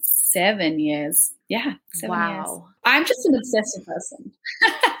for 7 years. Yeah, 7 years. I'm just an obsessive person.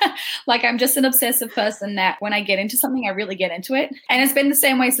 Like, I'm just an obsessive person that when I get into something, I really get into it. And it's been the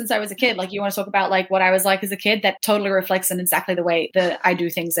same way since I was a kid. Like, you want to talk about like what I was like as a kid, that totally reflects in exactly the way that I do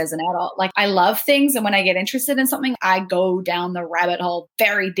things as an adult. Like, I love things. And when I get interested in something, I go down the rabbit hole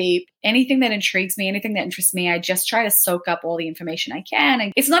very deep. Anything that intrigues me, anything that interests me, I just try to soak up all the information I can.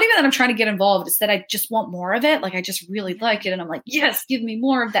 And it's not even that I'm trying to get involved. It's that I just want more of it. Like, I just really like it. And I'm like, yes, give me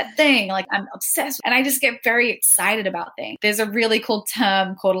more of that thing. Like, I'm obsessed. And I just get very excited about things. There's a really cool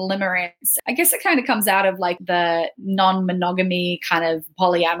term called limerence. I guess it kind of comes out of like the non-monogamy kind of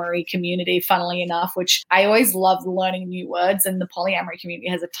polyamory community, funnily enough, which I always love learning new words. And the polyamory community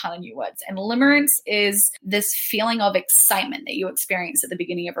has a ton of new words. And limerence is this feeling of excitement that you experience at the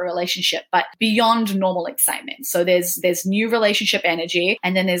beginning of a relationship, but beyond normal excitement. So there's new relationship energy,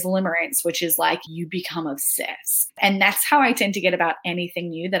 and then there's limerence, which is like you become obsessed. And that's how I tend to get about anything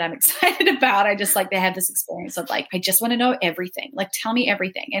new that I'm excited about. I just like to have this experience of like, I just want to know everything. Like, tell me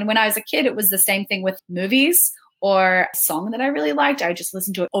everything. And when I was a kid, it was the same thing with movies or a song that I really liked. I just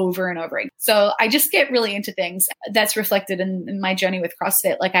listened to it over and over again. So I just get really into things. That's reflected in my journey with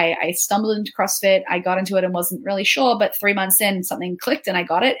CrossFit. Like, I stumbled into CrossFit. I got into it and wasn't really sure, but 3 months in, something clicked and I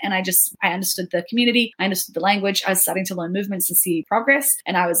got it. And I understood the community. I understood the language. I was starting to learn movements and see progress.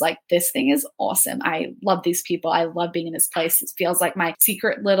 And I was like, this thing is awesome. I love these people. I love being in this place. It feels like my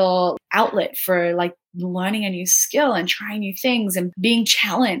secret little outlet for like learning a new skill and trying new things and being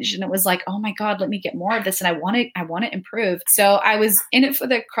challenged. And it was like, oh my God, let me get more of this. And I want to improve. So I was in it for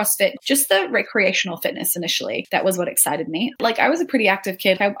the CrossFit, just the recreational fitness initially. That was what excited me. Like, I was a pretty active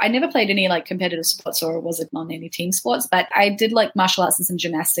kid. I never played any like competitive sports or was on any team sports, but I did like martial arts and some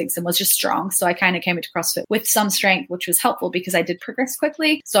gymnastics and was just strong. So I kind of came into CrossFit with some strength, which was helpful because I did progress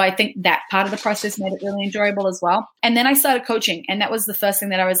quickly. So I think that part of the process made it really enjoyable as well. And then I started coaching. And that was the first thing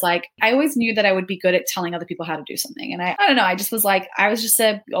that I was like, I always knew that I would be good at telling other people how to do something. And I don't know, I just was like, I was just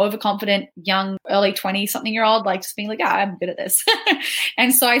a overconfident, young, early 20-something-year-old, like just being like, I'm good at this.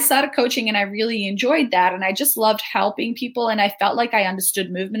 And so I started coaching and I really enjoyed that. And I just loved helping people. And I felt like I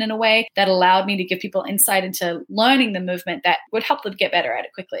understood movement in a way that allowed me to give people insight into learning the movement that would help them get better at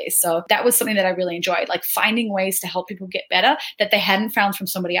it quickly. So that was something that I really enjoyed, like finding ways to help people get better that they hadn't found from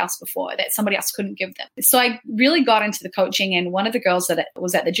somebody else before, that somebody else couldn't give them. So I really got into the coaching. And one of the girls that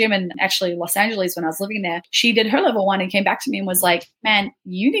was at the gym in actually Los Angeles when I was living there, she did her level 1 and came back to me and was like, man,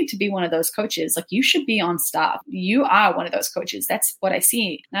 you need to be one of those coaches. Like, you should be on staff. You are one of those coaches. That's what I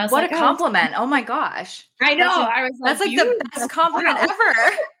see. And I was what like, a compliment. Oh my gosh. I know. I was like, that's like the best compliment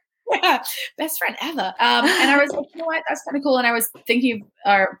ever. Yeah, best friend ever. And I was like, you know what, that's kind of cool. And I was thinking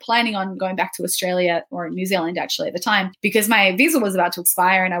or planning on going back to Australia or New Zealand actually at the time, because my visa was about to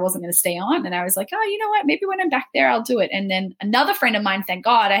expire and I wasn't going to stay on. And I was like, oh, you know what, maybe when I'm back there, I'll do it. And then another friend of mine, thank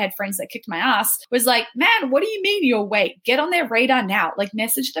God, I had friends that kicked my ass, was like, man, what do you mean you're awake? Get on their radar now. Like,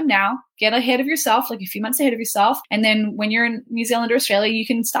 message them now. Get ahead of yourself, like a few months ahead of yourself. And then when you're in New Zealand or Australia, you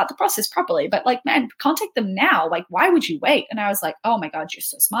can start the process properly. But like, man, contact them now. Like, why would you wait? And I was like, oh my God, you're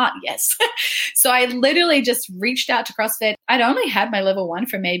so smart. Yes. So I literally just reached out to CrossFit. I'd only had my level 1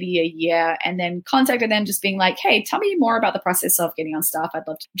 for maybe a year and then contacted them just being like, hey, tell me more about the process of getting on staff. I'd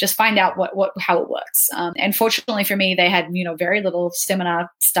love to just find out how it works. And fortunately for me, they had, very little seminar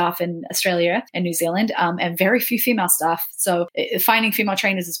staff in Australia and New Zealand and very few female staff. So finding female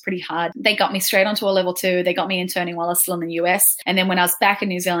trainers is pretty hard. They got me straight onto a level 2. They got me interning while I was still in the US. And then when I was back in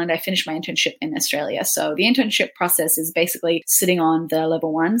New Zealand, I finished my internship in Australia. So the internship process is basically sitting on the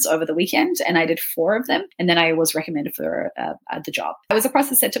level 1s over the weekend. And I did 4 of them. And then I was recommended for the job. It was a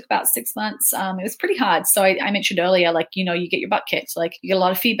process that took about 6 months. It was pretty hard. So I mentioned earlier, like, you get your butt kicked, like you get a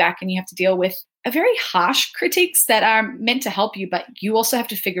lot of feedback and you have to deal with a very harsh critiques that are meant to help you, but you also have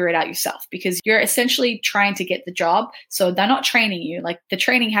to figure it out yourself because you're essentially trying to get the job. So they're not training you. Like, the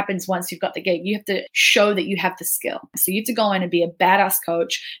training happens once you've got the gig. You have to show that you have the skill. So you have to go in and be a badass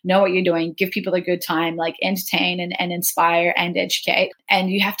coach, know what you're doing, give people a good time, like entertain and inspire and educate. And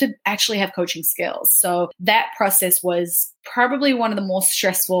you have to actually have coaching skills. So that process was probably one of the more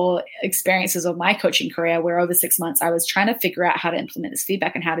stressful experiences of my coaching career, where over 6 months I was trying to figure out how to implement this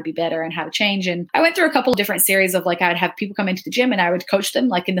feedback and how to be better and how to change. And I went through a couple of different series of like, I'd have people come into the gym and I would coach them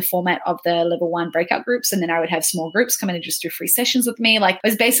like in the format of the level 1 breakout groups. And then I would have small groups come in and just do free sessions with me. Like, I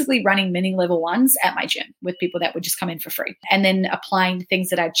was basically running mini level 1s at my gym with people that would just come in for free and then applying things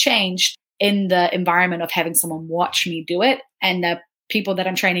that I'd changed in the environment of having someone watch me do it. And the people that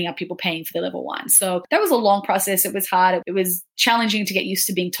I'm training are people paying for the level 1. So that was a long process. It was hard. It was challenging to get used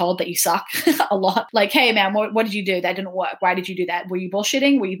to being told that you suck a lot. Like, hey man, what did you do? That didn't work. Why did you do that? Were you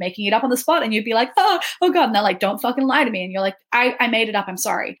bullshitting? Were you making it up on the spot? And you'd be like, oh God. And they're like, don't fucking lie to me. And you're like, I made it up. I'm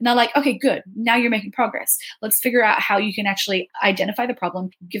sorry. And they're like, okay, good. Now you're making progress. Let's figure out how you can actually identify the problem,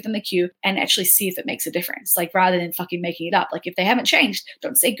 give them the cue, and actually see if it makes a difference. Like, rather than fucking making it up. Like, if they haven't changed,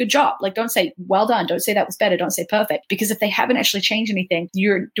 don't say good job. Like, don't say well done. Don't say that was better. Don't say perfect. Because if they haven't actually changed anything,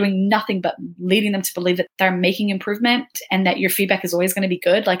 you're doing nothing but leading them to believe that they're making improvement and that your feedback is always going to be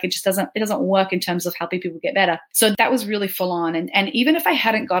good. Like, it doesn't work in terms of helping people get better. So that was really full on. And even if I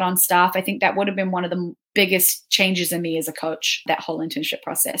hadn't got on staff, I think that would have been one of the biggest changes in me as a coach, that whole internship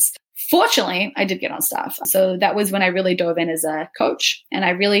process. Fortunately, I did get on staff. So that was when I really dove in as a coach. And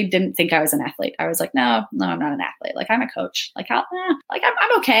I really didn't think I was an athlete. I was like, no, I'm not an athlete. Like, I'm a coach. Like,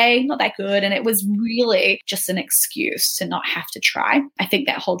 I'm okay, not that good. And it was really just an excuse to not have to try. I think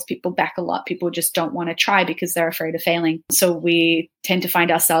that holds people back a lot. People just don't want to try because they're afraid of failing. So we tend to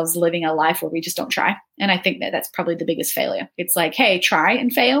find ourselves living a life where we just don't try. And I think that that's probably the biggest failure. It's like, hey, try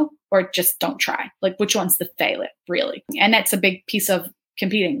and fail, or just don't try. Like, which one's the failure, really? And that's a big piece of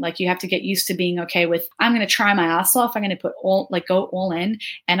competing. Like, you have to get used to being okay with, I'm going to try my ass off. I'm going to go all in,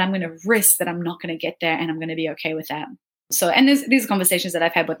 and I'm going to risk that I'm not going to get there, and I'm going to be okay with that. So, and these are conversations that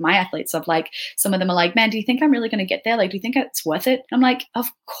I've had with my athletes of like, some of them are like, man, do you think I'm really going to get there? Like, do you think it's worth it? I'm like, of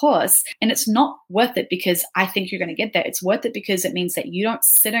course. And it's not worth it because I think you're going to get there. It's worth it because it means that you don't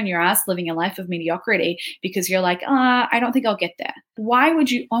sit on your ass living a life of mediocrity because you're like, I don't think I'll get there. Why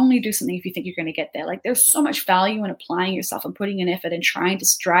would you only do something if you think you're going to get there? Like, there's so much value in applying yourself and putting in effort and trying to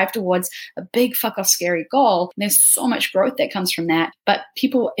strive towards a big fuck off scary goal. And there's so much growth that comes from that. But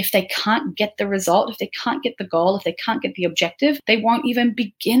people, if they can't get the result, if they can't get the goal, if they can't get the objective, they won't even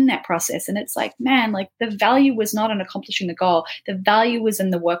begin that process. And it's like, man, like, the value was not in accomplishing the goal. The value was in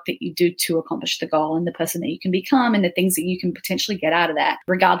the work that you do to accomplish the goal, and the person that you can become, and the things that you can potentially get out of that,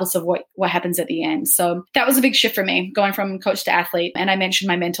 regardless of what happens at the end. So that was a big shift for me, going from coach to athlete. And I mentioned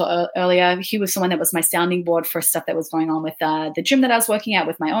my mentor earlier. He was someone that was my sounding board for stuff that was going on with the gym that I was working at,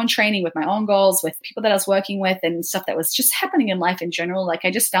 with my own training, with my own goals, with people that I was working with, and stuff that was just happening in life in general. Like, I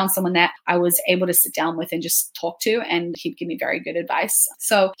just found someone that I was able to sit down with and just talk to, and he'd give me very good advice.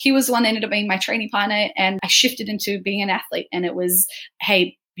 So he was the one that ended up being my training partner, and I shifted into being an athlete. And it was,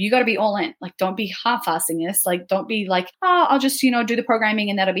 hey, you got to be all in. Like, don't be half-assing this. Like, don't be like, oh, I'll just, do the programming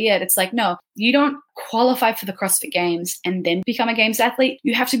and that'll be it. It's like, no, you don't qualify for the CrossFit Games and then become a Games athlete.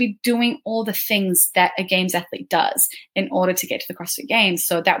 You have to be doing all the things that a Games athlete does in order to get to the CrossFit Games.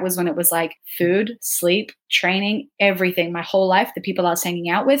 So that was when it was like food, sleep, training, everything. My whole life, the people I was hanging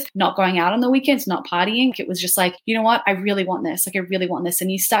out with, not going out on the weekends, not partying. It was just like, you know what? I really want this. Like, I really want this.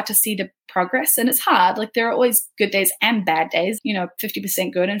 And you start to see the progress, and it's hard. Like, there are always good days and bad days,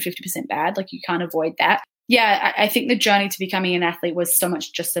 50% good and 50% bad. Like, you can't avoid that. Yeah, I think the journey to becoming an athlete was so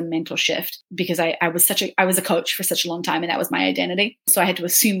much just a mental shift, because I was a coach for such a long time, and that was my identity. So I had to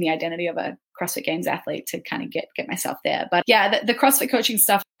assume the identity of a CrossFit Games athlete to kind of get myself there. But yeah, the CrossFit coaching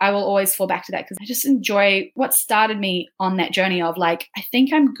stuff, I will always fall back to that because I just enjoy what started me on that journey of like, I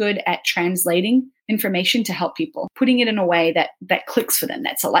think I'm good at translating information to help people, putting it in a way that clicks for them,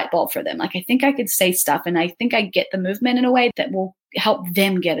 that's a light bulb for them. Like, I think I could say stuff, and I think I get the movement in a way that will help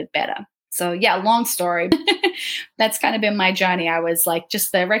them get it better. So yeah, long story. That's kind of been my journey. I was like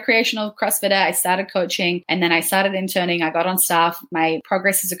just the recreational CrossFitter. I started coaching, and then I started interning. I got on staff. My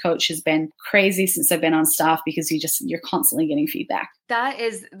progress as a coach has been crazy since I've been on staff, because you're constantly getting feedback. That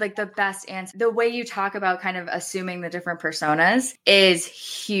is like the best answer. The way you talk about kind of assuming the different personas is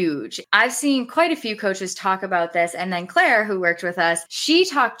huge. I've seen quite a few coaches talk about this. And then Claire, who worked with us, she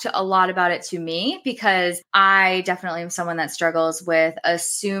talked a lot about it to me, because I definitely am someone that struggles with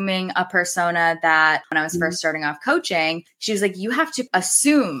assuming a persona that when I was first starting off coaching, she was like, you have to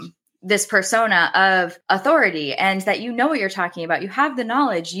assume this persona of authority and that you know what you're talking about. You have the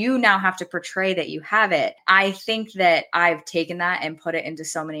knowledge. You now have to portray that you have it. I think that I've taken that and put it into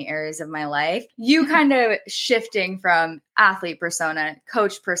so many areas of my life. You kind of shifting from athlete persona,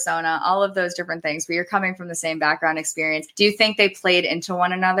 coach persona, all of those different things, but you're coming from the same background experience. Do you think they played into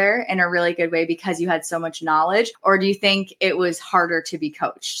one another in a really good way because you had so much knowledge? Or do you think it was harder to be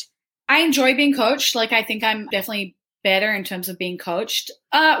coached? I enjoy being coached. Like, I think I'm definitely better in terms of being coached.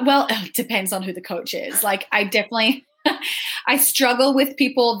 Well, it depends on who the coach is. Like, I definitely, I struggle with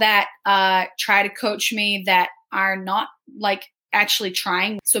people that try to coach me that are not like actually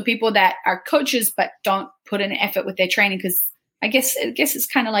trying. So people that are coaches but don't put in effort with their training, because I guess it's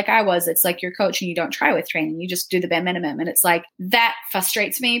kind of like I was. It's like you're coach and you don't try with training. You just do the bare minimum. And it's like that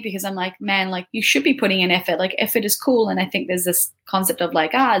frustrates me because I'm like, man, like you should be putting in effort. Like effort is cool. And I think there's this concept of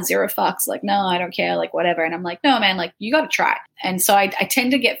like, zero fucks. Like, no, I don't care. Like whatever. And I'm like, no, man, like you got to try. And so I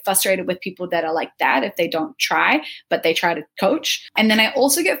tend to get frustrated with people that are like that if they don't try, but they try to coach. And then I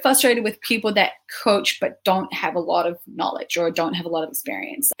also get frustrated with people that coach but don't have a lot of knowledge or don't have a lot of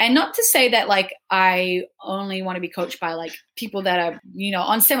experience. And not to say that like I only want to be coached by like people that are,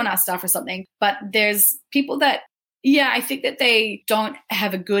 on seminar stuff or something, but there's people that I think that they don't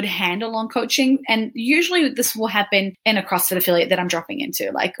have a good handle on coaching. And usually this will happen in a CrossFit affiliate that I'm dropping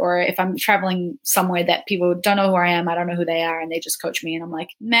into, like, or if I'm traveling somewhere that people don't know who I am, I don't know who they are, and they just coach me. And I'm like,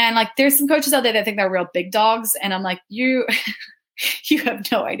 man, like there's some coaches out there that think they're real big dogs. And I'm like, you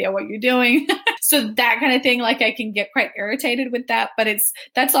have no idea what you're doing. So that kind of thing, like I can get quite irritated with that, but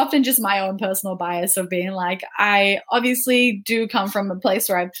that's often just my own personal bias of being like, I obviously do come from a place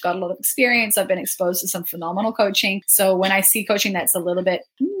where I've got a lot of experience. I've been exposed to some phenomenal coaching. So when I see coaching that's a little bit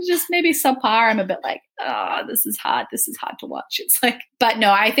just maybe subpar, I'm a bit like, this is hard. This is hard to watch. It's like, but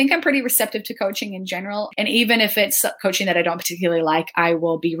no, I think I'm pretty receptive to coaching in general. And even if it's coaching that I don't particularly like, I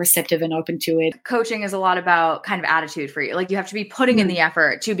will be receptive and open to it. Coaching is a lot about kind of attitude for you. Like you have to be putting in the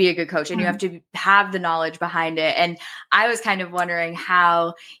effort to be a good coach and you have to have the knowledge behind it. And I was kind of wondering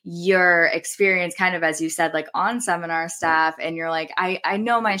how your experience kind of, as you said, like on seminar staff and you're like, I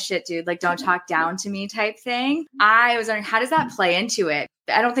know my shit, dude, like don't talk down to me type thing. I was wondering, how does that play into it?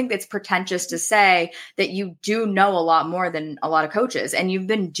 I don't think it's pretentious to say that you do know a lot more than a lot of coaches and you've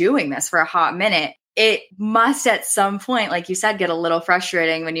been doing this for a hot minute. It must at some point, like you said, get a little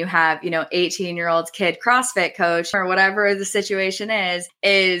frustrating when you have, 18-year-old kid CrossFit coach or whatever the situation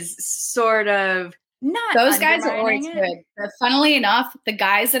is sort of not. Those guys are always good. But funnily enough, the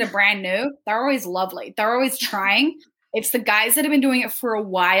guys that are brand new, they're always lovely. They're always trying. It's the guys that have been doing it for a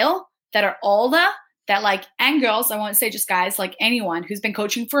while that are older that like, and girls, I won't say just guys, like anyone who's been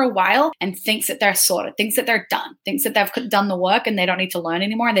coaching for a while and thinks that they're sorted, thinks that they're done, thinks that they've done the work and they don't need to learn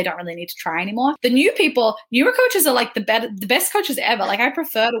anymore and they don't really need to try anymore. The newer coaches are like the best coaches ever. Like I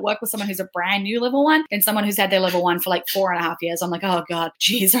prefer to work with someone who's a brand new level one than someone who's had their level one for like 4.5 years. I'm like, oh God,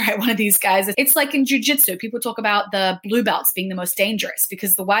 geez, all right, one of these guys. It's like in jiu-jitsu, people talk about the blue belts being the most dangerous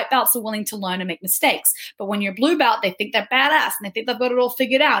because the white belts are willing to learn and make mistakes. But when you're blue belt, they think they're badass and they think they've got it all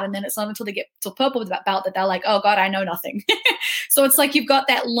figured out. And then it's not until they get to purple with that belt that they're like, oh God, I know nothing. So it's like you've got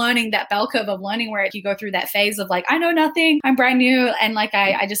that learning, that bell curve of learning where you go through that phase of like, I know nothing, I'm brand new, and like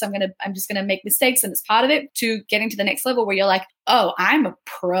I'm just gonna make mistakes and it's part of it, to getting to the next level where you're like, oh, I'm a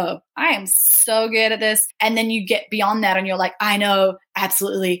pro. I am so good at this. And then you get beyond that and you're like, I know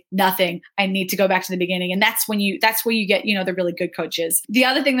absolutely nothing. I need to go back to the beginning. And that's where you get, the really good coaches. The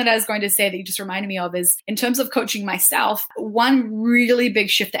other thing that I was going to say that you just reminded me of is in terms of coaching myself, one really big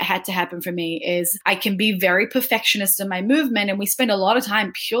shift that had to happen for me is I can be very perfectionist in my movement. And we spend a lot of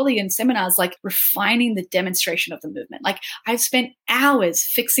time purely in seminars, like refining the demonstration of the movement. Like I've spent hours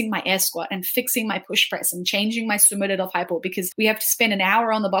fixing my air squat and fixing my push press and changing my sumo deadlift high pull because we have to spend an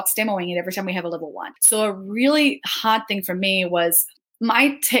hour on the box demoing it every time we have a level one. So a really hard thing for me was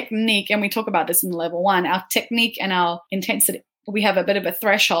my technique, and we talk about this in level one, our technique and our intensity. We have a bit of a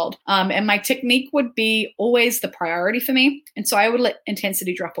threshold. And my technique would be always the priority for me. And so I would let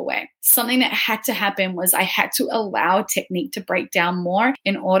intensity drop away. Something that had to happen was I had to allow technique to break down more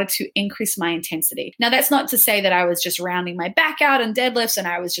in order to increase my intensity. Now, that's not to say that I was just rounding my back out in deadlifts and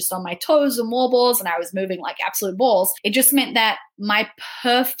I was just on my toes and wall balls and I was moving like absolute balls. It just meant that my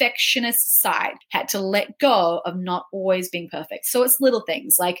perfectionist side had to let go of not always being perfect. So it's little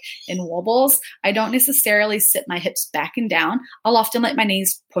things like in wobbles, I don't necessarily sit my hips back and down. I'll often let my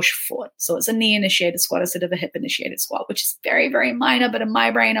knees push forward. So it's a knee initiated squat instead of a hip initiated squat, which is very, very minor. But in my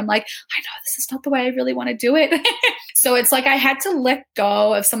brain, I'm like, I know this is not the way I really want to do it. So it's like I had to let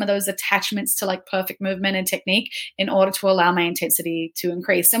go of some of those attachments to like perfect movement and technique in order to allow my intensity to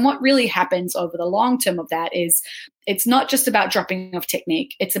increase. And what really happens over the long term of that is it's not just about dropping off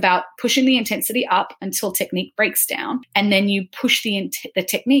technique. It's about pushing the intensity up until technique breaks down. And then you push the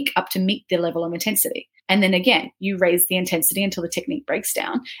technique up to meet the level of intensity. And then again, you raise the intensity until the technique breaks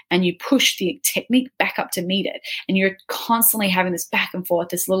down and you push the technique back up to meet it. And you're constantly having this back and forth,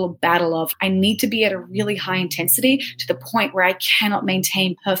 this little battle of, I need to be at a really high intensity to the point where I cannot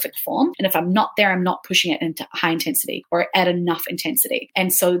maintain perfect form. And if I'm not there, I'm not pushing it into high intensity or at enough intensity.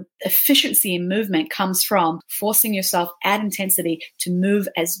 And so efficiency in movement comes from forcing yourself at intensity to move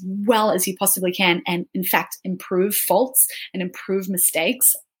as well as you possibly can. And in fact, improve faults and improve mistakes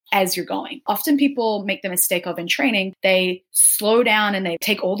as you're going. Often people make the mistake of in training, they slow down and they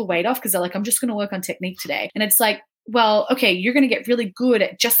take all the weight off because they're like, I'm just going to work on technique today. And it's like, well, okay, you're going to get really good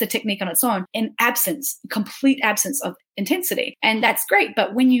at just the technique on its own in complete absence of intensity. And that's great.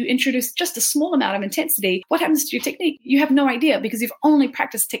 But when you introduce just a small amount of intensity, what happens to your technique? You have no idea because you've only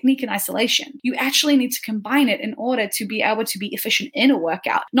practiced technique in isolation. You actually need to combine it in order to be able to be efficient in a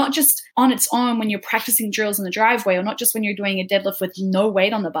workout, not just on its own when you're practicing drills in the driveway, or not just when you're doing a deadlift with no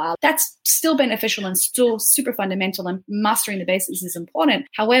weight on the bar. That's still beneficial and still super fundamental, and mastering the basics is important.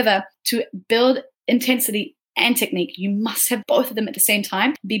 However, to build intensity and technique, you must have both of them at the same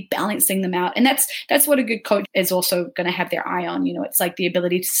time, be balancing them out. And that's what a good coach is also going to have their eye on. It's like the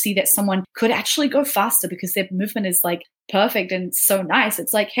ability to see that someone could actually go faster because their movement is like perfect and so nice.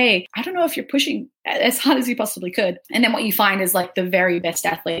 It's like, hey, I don't know if you're pushing as hard as you possibly could. And then what you find is like the very best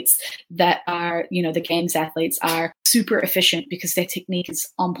athletes that are, the games athletes are super efficient because their technique is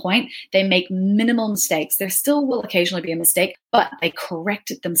on point. They make minimal mistakes. There still will occasionally be a mistake, but they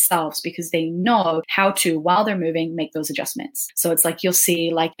correct it themselves because they know how to, while they're moving, make those adjustments. So it's like you'll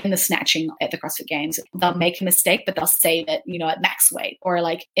see like in the snatching at the CrossFit Games, they'll make a mistake, but they'll save it, at max weight, or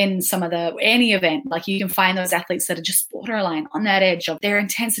like in any event, like you can find those athletes that are just borderline on that edge of their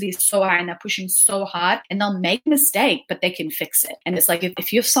intensity is so high and they're pushing so hard, and they'll make a mistake, but they can fix it. And it's like,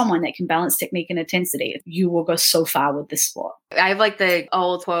 if you're someone that can balance technique and intensity, you will go so far with this sport. I have like the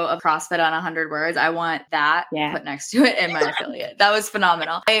old quote of CrossFit on 100 words. I want that put next to it in my affiliate. That was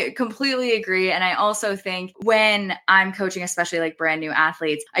phenomenal. I completely agree. And I also think when I'm coaching, especially like brand new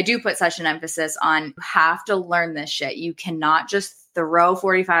athletes, I do put such an emphasis on you have to learn this shit. You cannot just throw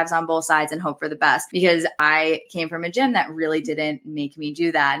 45s on both sides and hope for the best, because I came from a gym that really didn't make me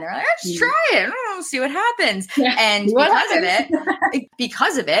do that. And they're like, just try it. See what happens. Yeah. And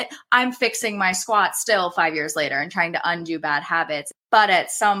because of it, I'm fixing my squat still 5 years later and trying to undo bad habits. But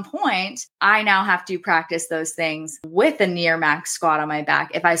at some point, I now have to practice those things with a near max squat on my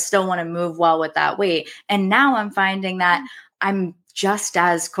back if I still want to move well with that weight. And now I'm finding that I'm just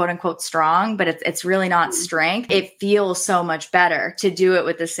as quote unquote strong, but it's really not strength. It feels so much better to do it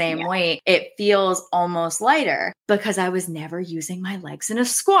with the same weight. It feels almost lighter because I was never using my legs in a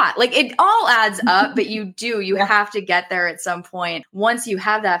squat. Like it all adds up, but you have to get there at some point. Once you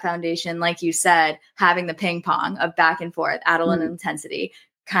have that foundation, like you said, having the ping pong of back and forth, add a little intensity,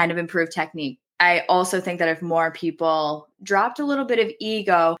 kind of improve technique. I also think that if more people dropped a little bit of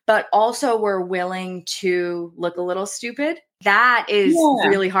ego, but also were willing to look a little stupid, that is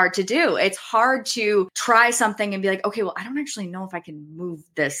really hard to do. It's hard to try something and be like, okay, well, I don't actually know if I can move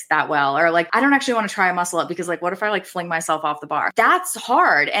this that well. Or like, I don't actually want to try a muscle up because like, what if I like fling myself off the bar? That's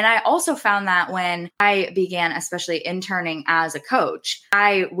hard. And I also found that when I began, especially interning as a coach,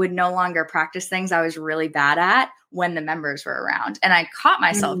 I would no longer practice things I was really bad at when the members were around. And I caught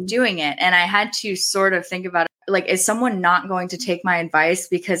myself doing it. And I had to sort of think about it. Like, is someone not going to take my advice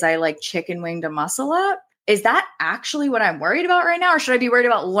because I like chicken winged a muscle up? Is that actually what I'm worried about right now? Or should I be worried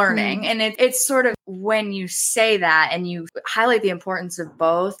about learning? And it's sort of when you say that and you highlight the importance of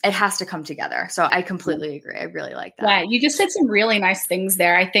both, it has to come together. So I completely agree. I really like that. Yeah, you just said some really nice things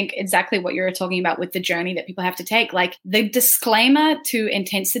there. I think exactly what you were talking about with the journey that people have to take. Like the disclaimer to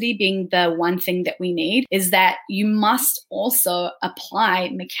intensity being the one thing that we need is that you must also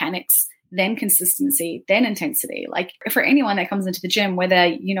apply mechanics, then consistency, then intensity. Like for anyone that comes into the gym, whether,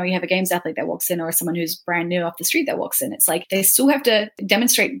 you have a games athlete that walks in or someone who's brand new off the street that walks in, it's like they still have to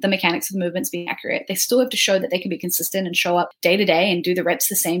demonstrate the mechanics of the movements being accurate. They still have to show that they can be consistent and show up day to day and do the reps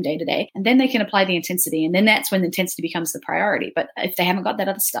the same day to day. And then they can apply the intensity. And then that's when the intensity becomes the priority. But if they haven't got that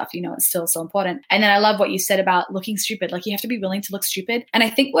other stuff, it's still so important. And then I love what you said about looking stupid. Like you have to be willing to look stupid. And I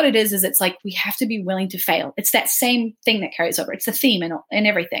think what it is it's like we have to be willing to fail. It's that same thing that carries over. It's the theme in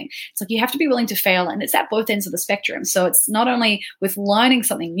everything. It's like you have to be willing to fail, and it's at both ends of the spectrum. So it's not only with learning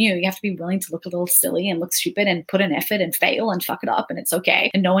something new, you have to be willing to look a little silly and look stupid and put an effort and fail and fuck it up, and it's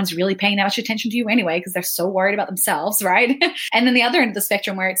okay. And no one's really paying that much attention to you anyway because they're so worried about themselves, right? And then the other end of the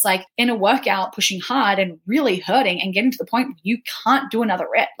spectrum where it's like in a workout pushing hard and really hurting and getting to the point where you can't do another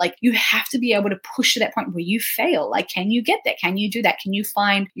rep. Like you have to be able to push to that point where you fail. Like, can you get that? Can you do that? Can you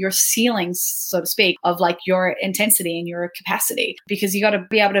find your ceiling, so to speak, of like your intensity and your capacity? Because you got to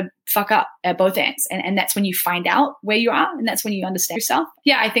be able to fuck up at both ends. And that's when you find out where you are. And that's when you understand yourself.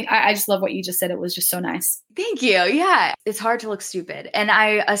 Yeah, I think I just love what you just said. It was just so nice. Thank you. Yeah. It's hard to look stupid. And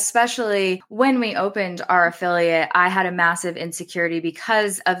I, especially when we opened our affiliate, I had a massive insecurity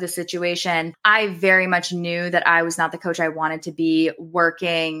because of the situation. I very much knew that I was not the coach I wanted to be,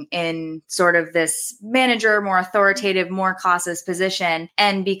 working in sort of this manager, more authoritative, more classes position.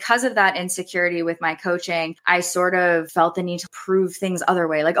 And because of that insecurity with my coaching, I sort of felt the need to prove things other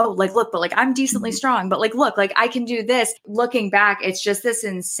way. Like, oh, like, look, but like, I'm decently strong, but like, look, like I can do this. Looking back, it's just this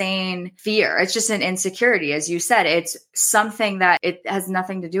insane fear. It's just an insecurity. As you said, it's something that it has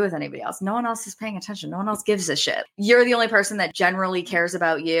nothing to do with anybody else. No one else is paying attention. No one else gives a shit. You're the only person that generally cares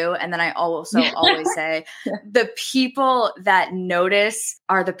about you. And then I also always say the people that notice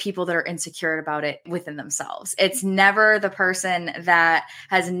are the people that are insecure about it within themselves. It's never the person that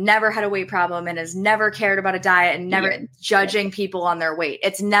has never had a weight problem and has never cared about a diet and never judging people on their weight.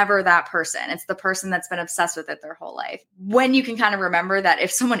 It's never that person. It's the person that's been obsessed with it their whole life. When you can kind of remember that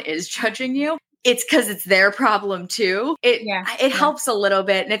if someone is judging you, it's because it's their problem too. It helps a little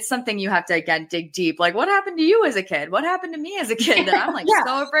bit. And it's something you have to, again, dig deep. Like, what happened to you as a kid? What happened to me as a kid that I'm like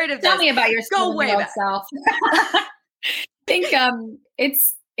so afraid of this? Tell me about your go way back. self. I think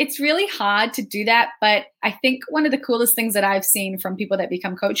it's really hard to do that. But I think one of the coolest things that I've seen from people that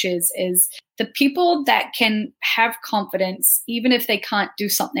become coaches is the people that can have confidence, even if they can't do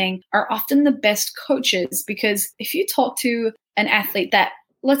something, are often the best coaches. Because if you talk to an athlete that,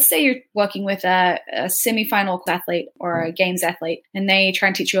 let's say you're working with a semifinal athlete or a games athlete and they try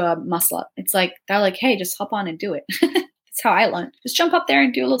and teach you a muscle up. It's like, they're like, hey, just hop on and do it. That's how I learned. Just jump up there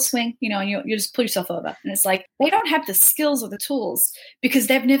and do a little swing, and you just pull yourself over. And it's like, they don't have the skills or the tools because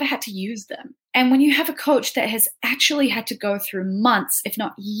they've never had to use them. And when you have a coach that has actually had to go through months, if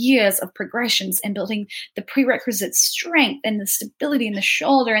not years of progressions and building the prerequisite strength and the stability in the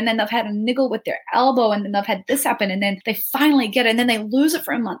shoulder, and then they've had a niggle with their elbow, and then they've had this happen, and then they finally get it, and then they lose it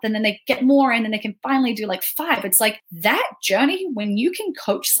for a month, and then they get more, and then they can finally do like 5. It's like that journey, when you can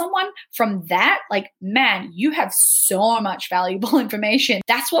coach someone from that, like, man, you have so much valuable information.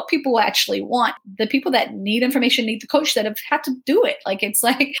 That's what people actually want. The people that need information need the coach that have had to do it. Like, it's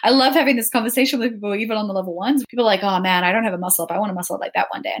like, I love having this conversation with people, even on the level ones. People are like, oh man, I don't have a muscle up. I want a muscle up like that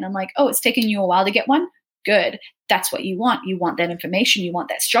one day. And I'm like, oh, it's taking you a while to get one? Good. That's what you want. You want that information. You want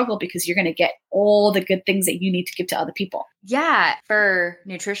that struggle because you're going to get all the good things that you need to give to other people. Yeah. For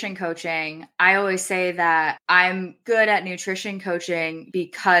nutrition coaching, I always say that I'm good at nutrition coaching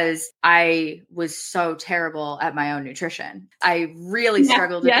because I was so terrible at my own nutrition. I really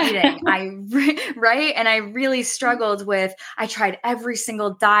struggled with eating. Right. And I really struggled with, I tried every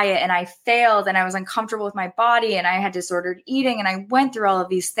single diet and I failed and I was uncomfortable with my body and I had disordered eating and I went through all of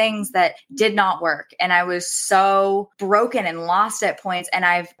these things that did not work. And I was so broken and lost at points. And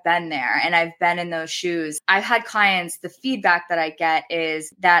I've been there and I've been in those shoes. I've had clients, the feedback that I get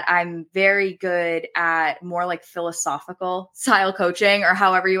is that I'm very good at more like philosophical style coaching or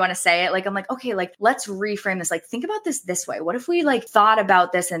however you want to say it. Like, I'm like, okay, like, let's reframe this. Like, think about this way. What if we like thought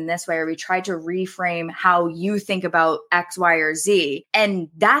about this in this way, or we tried to reframe how you think about X, Y, or Z? And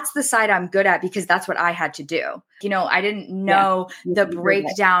that's the side I'm good at because that's what I had to do. I didn't know the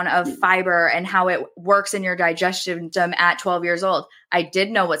breakdown of fiber and how it works in your digestion system at 12 years old. I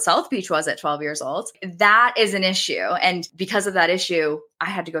did know what South Beach was at 12 years old. That is an issue. And because of that issue, I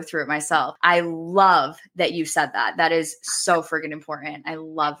had to go through it myself. I love that you said that. That is so friggin' important. I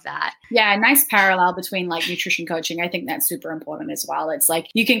love that. Yeah, a nice parallel between like nutrition coaching. I think that's super important as well. It's like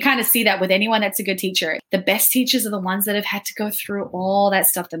you can kind of see that with anyone that's a good teacher. The best teachers are the ones that have had to go through all that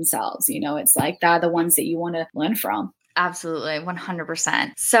stuff themselves. It's like they're the ones that you want to learn from. Absolutely.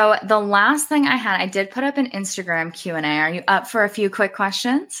 100%. So the last thing I did put up an Instagram Q&A. Are you up for a few quick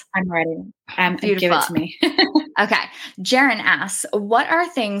questions? I'm ready. Beautiful. Give it to me. Okay. Jaren asks, what are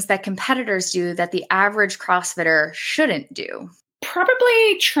things that competitors do that the average CrossFitter shouldn't do?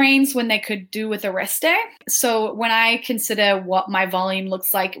 Probably trains when they could do with a rest day. So when I consider what my volume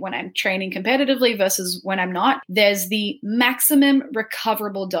looks like when I'm training competitively versus when I'm not, there's the maximum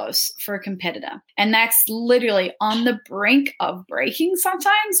recoverable dose for a competitor. And that's literally on the brink of breaking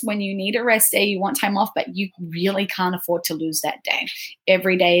sometimes when you need a rest day, you want time off, but you really can't afford to lose that day.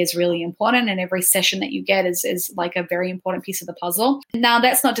 Every day is really important and every session that you get is like a very important piece of the puzzle. Now,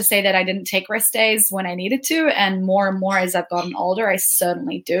 that's not to say that I didn't take rest days when I needed to. And more as I've gotten older, I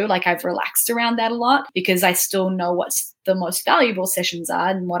certainly do. Like I've relaxed around that a lot because I still know what's the most valuable sessions are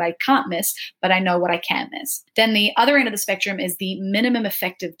and what I can't miss, but I know what I can miss. Then the other end of the spectrum is the minimum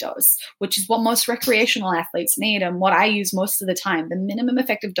effective dose, which is what most recreational athletes need and what I use most of the time. The minimum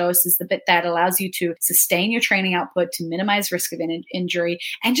effective dose is the bit that allows you to sustain your training output, to minimize risk of injury,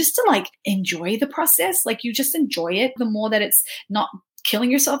 and just to like enjoy the process. Like you just enjoy it. The more that it's not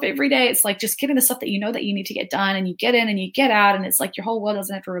killing yourself every day. It's like just getting the stuff that you know that you need to get done and you get in and you get out and it's like your whole world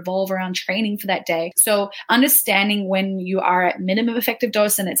doesn't have to revolve around training for that day. So understanding when you are at minimum effective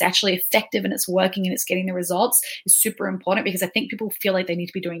dose and it's actually effective and it's working and it's getting the results is super important because I think people feel like they need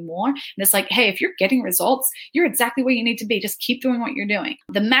to be doing more. And it's like, hey, if you're getting results, you're exactly where you need to be. Just keep doing what you're doing.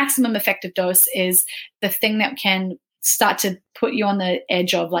 The maximum effective dose is the thing that can start to put you on the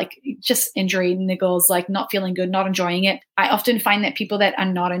edge of like just injury, niggles, like not feeling good, not enjoying it. I often find that people that are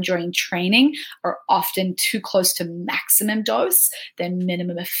not enjoying training are often too close to maximum dose than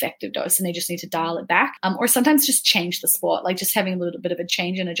minimum effective dose, and they just need to dial it back, or sometimes just change the sport, like just having a little bit of a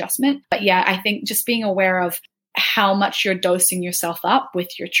change and adjustment. But yeah, I think just being aware of how much you're dosing yourself up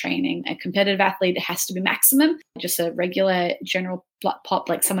with your training. A competitive athlete, it has to be maximum. Just a regular general blood pop,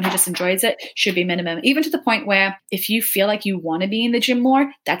 like someone who just enjoys it, should be minimum. Even to the point where if you feel like you want to be in the gym more,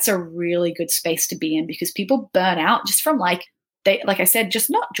 that's a really good space to be in, because people burn out just from like I said, just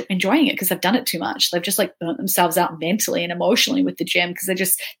not enjoying it because they've done it too much. They've just like burnt themselves out mentally and emotionally with the gym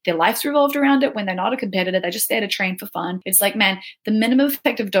because their life's revolved around it. When they're not a competitor, they're just there to train for fun. It's like, man, the minimum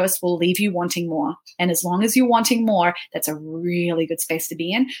effective dose will leave you wanting more. And as long as you're wanting more, that's a really good space to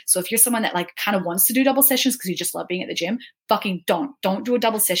be in. So if you're someone that like kind of wants to do double sessions because you just love being at the gym, fucking don't do a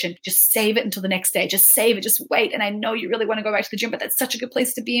double session. Just save it until the next day. Just save it. Just wait. And I know you really want to go back to the gym, but that's such a good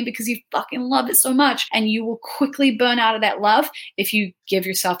place to be in because you fucking love it so much. And you will quickly burn out of that love if you give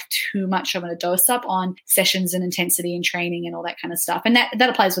yourself too much of a dose up on sessions and intensity and training and all that kind of stuff. And that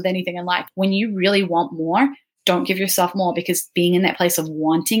applies with anything in life. When you really want more, don't give yourself more, because being in that place of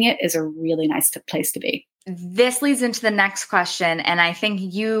wanting it is a really nice place to be. This leads into the next question. And I think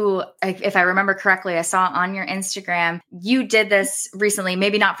you, if I remember correctly, I saw on your Instagram, you did this recently,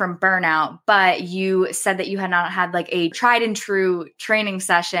 maybe not from burnout, but you said that you had not had like a tried and true training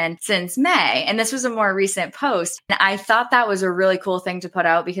session since May. And this was a more recent post. And I thought that was a really cool thing to put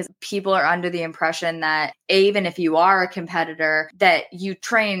out, because people are under the impression that even if you are a competitor, that you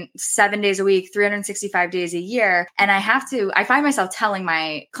train 7 days a week, 365 days a year. And I find myself telling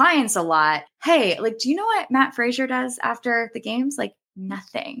my clients a lot, hey, like, do you know what Matt Frazier does after the games? Like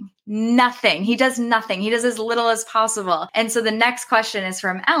nothing. He does nothing. He does as little as possible. And so the next question is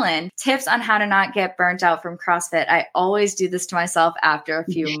from Ellen. Tips on how to not get burnt out from CrossFit. I always do this to myself after a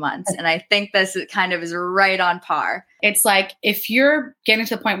few months. And I think this kind of is right on par. It's like if you're getting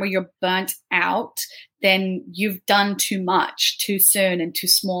to the point where you're burnt out, then you've done too much too soon and too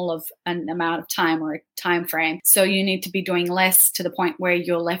small of an amount of time or a time frame. So you need to be doing less to the point where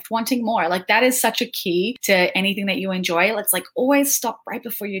you're left wanting more. Like that is such a key to anything that you enjoy. Let's like always stop right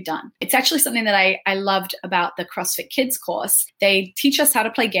before you're done. It's actually something that I loved about the CrossFit Kids course. They teach us how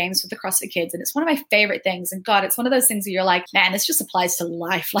to play games with the CrossFit Kids. And it's one of my favorite things. And God, it's one of those things that you're like, man, this just applies to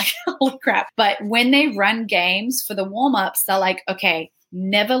life. Like, holy crap. But when they run games for the warm-ups, they're like, okay,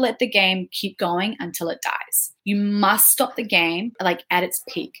 never let the game keep going until it dies. You must stop the game like at its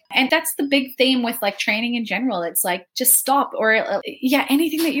peak. And that's the big theme with like training in general. It's like, just stop, or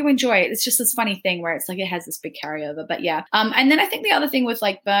anything that you enjoy. It's just this funny thing where it's like, it has this big carryover, but yeah. And then I think the other thing with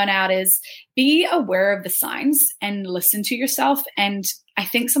like burnout is be aware of the signs and listen to yourself. And I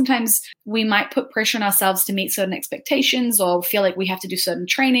think sometimes we might put pressure on ourselves to meet certain expectations or feel like we have to do certain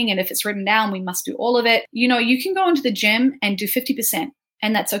training. And if it's written down, we must do all of it. You know, you can go into the gym and do 50%.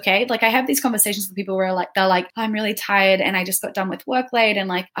 And that's okay. Like I have these conversations with people where like, they're like, I'm really tired and I just got done with work late. And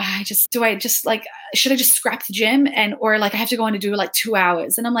like, should I just scrap the gym? Or like, I have to go in and do like 2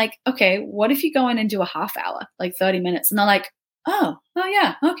 hours. And I'm like, okay, what if you go in and do a half hour, like 30 minutes? And they're like, oh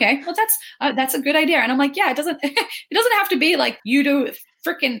yeah. Okay. Well, that's a good idea. And I'm like, yeah, it doesn't have to be like you do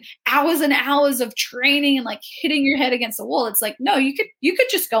freaking hours and hours of training and like hitting your head against the wall. It's like, no, you could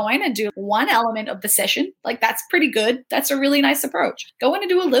just go in and do one element of the session. Like that's pretty good. That's a really nice approach. Go in and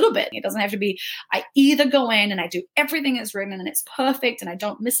do a little bit. It doesn't have to be, I either go in and I do everything that's written and it's perfect and I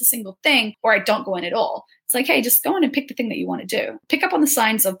don't miss a single thing, or I don't go in at all. It's like, hey, just go in and pick the thing that you want to do. Pick up on the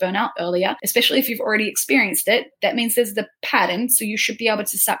signs of burnout earlier, especially if you've already experienced it. That means there's the pattern. So you should be able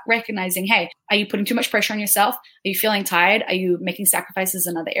to start recognizing, hey, are you putting too much pressure on yourself? Are you feeling tired? Are you making sacrifices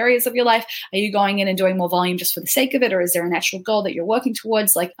in other areas of your life? Are you going in and doing more volume just for the sake of it? Or is there a natural goal that you're working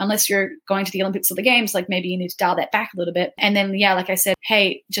towards? Like, unless you're going to the Olympics or the games, like maybe you need to dial that back a little bit. And then, yeah, like I said,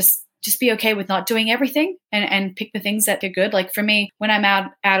 hey, just be okay with not doing everything and pick the things that are good. Like for me, when I'm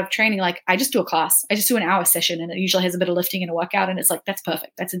out of training, like I just do a class. I just do an hour session and it usually has a bit of lifting and a workout. And it's like, that's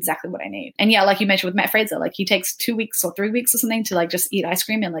perfect. That's exactly what I need. And yeah, like you mentioned with Matt Fraser, like he takes 2 weeks or 3 weeks or something to like just eat ice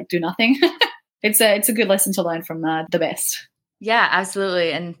cream and like do nothing. It's a good lesson to learn from the best. Yeah,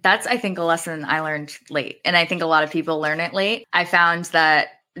 absolutely. And that's, I think, a lesson I learned late. And I think a lot of people learn it late. I found that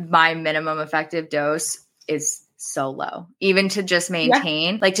my minimum effective dose is so low. Even to just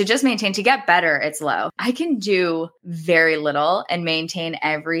maintain, to get better, it's low. I can do very little and maintain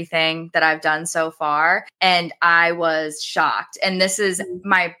everything that I've done so far. And I was shocked. And this is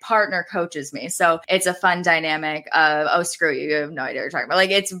my partner coaches me. So it's a fun dynamic of, oh, screw you. You have no idea what you're talking about.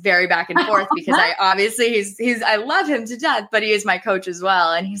 Like, it's very back and forth because I love him to death, but he is my coach as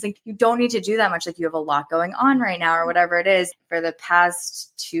well. And he's like, you don't need to do that much. Like, you have a lot going on right now or whatever it is. For the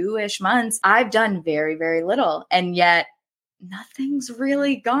past 2-ish months, I've done very, very little. And yet nothing's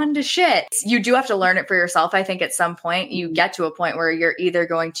really gone to shit. You do have to learn it for yourself. I think at some point you get to a point where you're either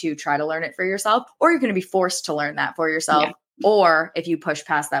going to try to learn it for yourself or you're going to be forced to learn that for yourself. Yeah. Or if you push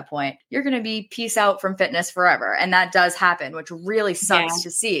past that point, you're going to be peace out from fitness forever. And that does happen, which really sucks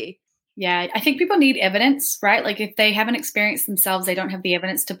to see. Yeah, I think people need evidence, right? Like, if they haven't experienced themselves, they don't have the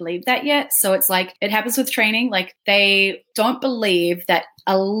evidence to believe that yet. So it's like, it happens with training. Like, they don't believe that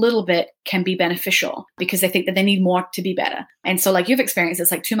a little bit can be beneficial because they think that they need more to be better. And so, like, you've experienced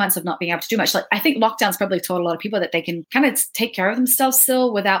this, like 2 months of not being able to do much. Like, I think lockdown's probably taught a lot of people that they can kind of take care of themselves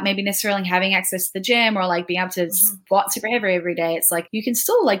still without maybe necessarily having access to the gym or like being able to squat super heavy every day. It's like, you can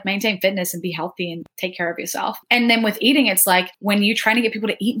still like maintain fitness and be healthy and take care of yourself. And then with eating, it's like, when you're trying to get people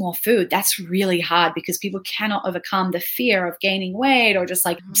to eat more food, that's really hard because people cannot overcome the fear of gaining weight or just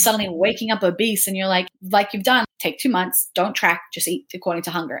like suddenly waking up obese. And you're like you've done, take 2 months, don't track, just eat according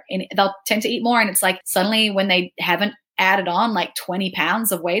to hunger. And they'll tend to eat more. And it's like, suddenly when they haven't added on like 20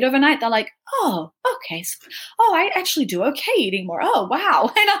 pounds of weight overnight, they're like, oh, okay. Oh, I actually do okay eating more. Oh,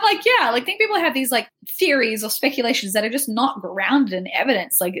 wow. And I'm like, yeah, like, I think people have these like theories or speculations that are just not grounded in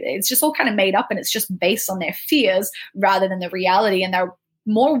evidence. Like, it's just all kind of made up and it's just based on their fears rather than the reality. And they're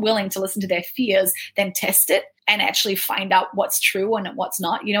more willing to listen to their fears than test it and actually find out what's true and what's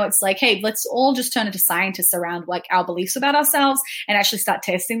not. You know, it's like, hey, let's all just turn into scientists around like our beliefs about ourselves and actually start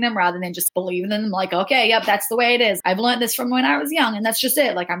testing them rather than just believing them like, okay, yep, that's the way it is. I've learned this from when I was young and that's just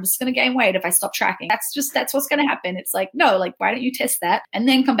it. Like, I'm just going to gain weight if I stop tracking. That's what's going to happen. It's like, no, like, why don't you test that and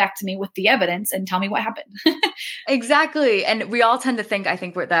then come back to me with the evidence and tell me what happened? Exactly. And we all tend to think, I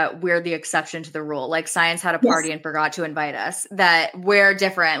think we're the exception to the rule. Like, science had a party and forgot to invite us, that we're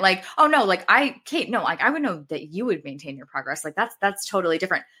different. Like, oh no, like Kate, no, like, I would know that you would maintain your progress. Like, that's totally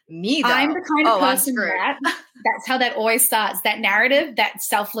different. Me though, I'm the kind of person that's how that always starts. That narrative, that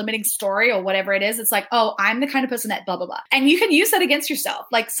self-limiting story or whatever it is. It's like, oh, I'm the kind of person that blah, blah, blah. And you can use that against yourself.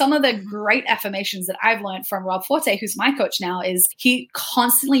 Like, some of the great affirmations that I've learned from Rob Forte, who's my coach now, is he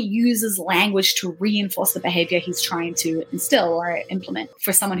constantly uses language to reinforce the behavior he's trying to instill or implement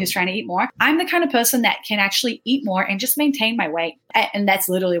for someone who's trying to eat more. I'm the kind of person that can actually eat more and just maintain my weight. And that's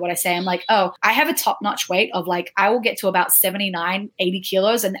literally what I say. I'm like, oh, I have a top-notch weight of like, I will get to about 79, 80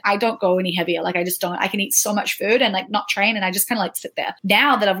 kilos and I don't go any heavier. Like, I just don't. I can eat so much food and like not train and I just kind of like sit there.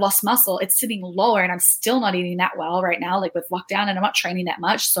 Now that I've lost muscle, it's sitting lower and I'm still not eating that well right now, like with lockdown, and I'm not training that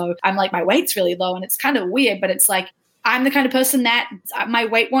much. So I'm like, my weight's really low and it's kind of weird, but it's like, I'm the kind of person that my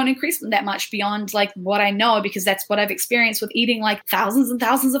weight won't increase that much beyond like what I know, because that's what I've experienced with eating like thousands and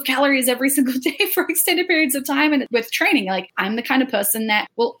thousands of calories every single day for extended periods of time. And with training, like, I'm the kind of person that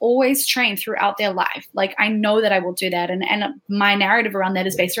will always train throughout their life. Like, I know that I will do that. And my narrative around that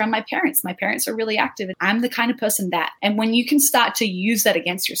is based around my parents. My parents are really active. And I'm the kind of person that, and when you can start to use that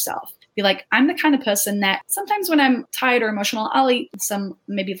against yourself, be like, I'm the kind of person that sometimes when I'm tired or emotional, I'll eat some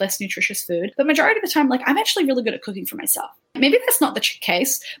maybe less nutritious food. But majority of the time, like, I'm actually really good at cooking for myself. Maybe that's not the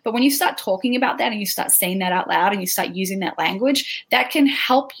case, but when you start talking about that and you start saying that out loud and you start using that language, that can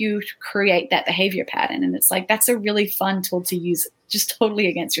help you create that behavior pattern. And it's like, that's a really fun tool to use just totally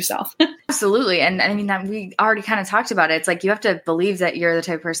against yourself. Absolutely. And I mean, that we already kind of talked about it. It's like, you have to believe that you're the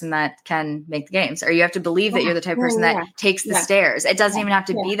type of person that can make the games, or you have to believe that you're the type of person that takes the stairs. It doesn't even have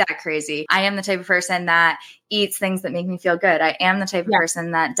to be that crazy. I am the type of person that eats things that make me feel good. I am the type of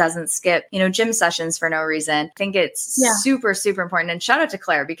person that doesn't skip, gym sessions for no reason. I think it's super, super important. And shout out to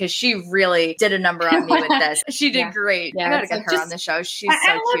Claire, because she really did a number on me with this. She did great. I gotta get her on the show. She's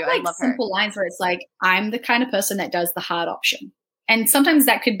so cute. I love her. Simple lines where it's like, I'm the kind of person that does the hard option. And sometimes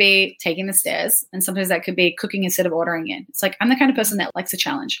that could be taking the stairs, and sometimes that could be cooking instead of ordering in. It's like, I'm the kind of person that likes a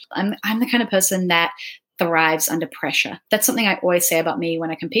challenge. I'm the kind of person that thrives under pressure. That's something I always say about me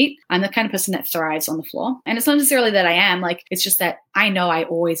when I compete. I'm the kind of person that thrives on the floor. And it's not necessarily that I am, like, it's just that I know I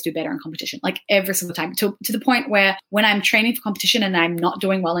always do better in competition, like every single time, to the point where when I'm training for competition and I'm not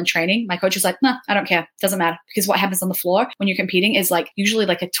doing well in training, my coach is like, no, I don't care. Doesn't matter. Because what happens on the floor when you're competing is like usually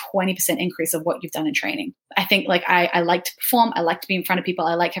like a 20% increase of what you've done in training. I think like I like to perform. I like to be in front of people.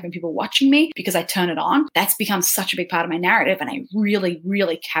 I like having people watching me because I turn it on. That's become such a big part of my narrative. And I really,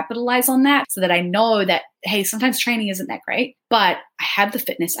 really capitalize on that so that I know that hey, sometimes training isn't that great, but I have the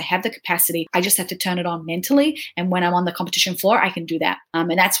fitness, I have the capacity. I just have to turn it on mentally. And when I'm on the competition floor, I can do that. And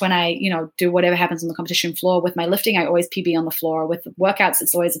that's when I, do whatever happens on the competition floor. With my lifting, I always PB on the floor. With the workouts,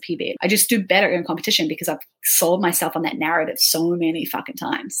 it's always a PB. I just do better in competition because I've sold myself on that narrative so many fucking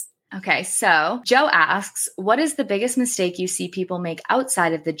times. Okay, so Joe asks, what is the biggest mistake you see people make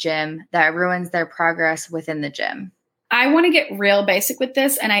outside of the gym that ruins their progress within the gym? I want to get real basic with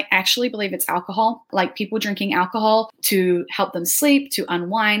this, and I actually believe it's alcohol. Like people drinking alcohol to help them sleep, to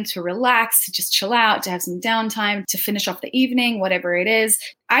unwind, to relax, to just chill out, to have some downtime, to finish off the evening, whatever it is.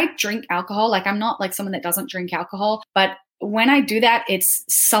 I drink alcohol. Like I'm not like someone that doesn't drink alcohol, but when I do that, it's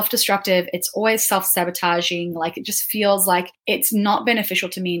self-destructive. It's always self-sabotaging. Like it just feels like it's not beneficial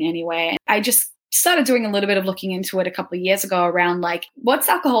to me in any way. I just started doing a little bit of looking into it a couple of years ago around like what's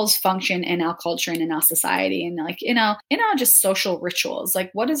alcohol's function in our culture and in our society and like in our just social rituals.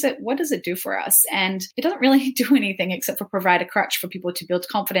 Like what does it do for us? And it doesn't really do anything except for provide a crutch for people to build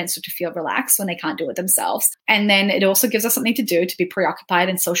confidence or to feel relaxed when they can't do it themselves. And then it also gives us something to do, to be preoccupied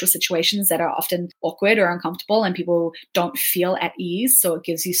in social situations that are often awkward or uncomfortable and people don't feel at ease. So it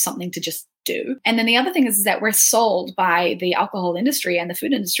gives you something to just do. And then the other thing is that we're sold by the alcohol industry and the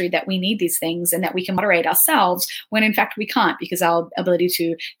food industry that we need these things and that we can moderate ourselves when in fact we can't, because our ability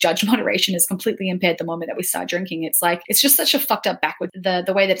to judge moderation is completely impaired the moment that we start drinking. It's like, it's just such a fucked up backward,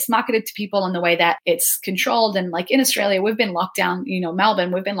 the way that it's marketed to people and the way that it's controlled. And like in Australia, we've been locked down,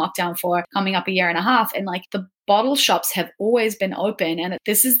 Melbourne, we've been locked down for coming up a year and a half. And like the bottle shops have always been open. And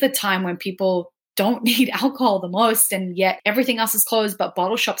this is the time when people don't need alcohol the most, and yet everything else is closed, but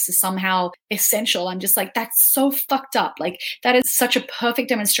bottle shops are somehow essential. I'm just like, that's so fucked up. Like that is such a perfect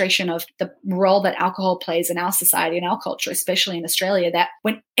demonstration of the role that alcohol plays in our society and our culture, especially in Australia, that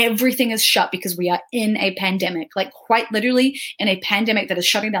when everything is shut because we are in a pandemic, like quite literally in a pandemic that is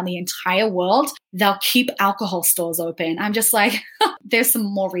shutting down the entire world, they'll keep alcohol stores open. I'm just like, there's some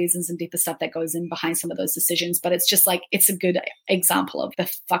more reasons and deeper stuff that goes in behind some of those decisions, but it's just like, it's a good example of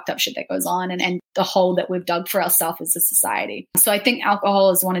the fucked up shit that goes on and the hole that we've dug for ourselves as a society. So I think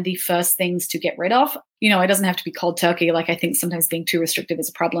alcohol is one of the first things to get rid of. It doesn't have to be cold turkey. Like I think sometimes being too restrictive is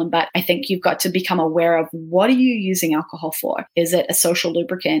a problem, but I think you've got to become aware of what are you using alcohol for? Is it a social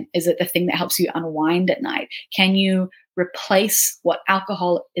lubricant? Is it the thing that helps you unwind at night? Can you replace what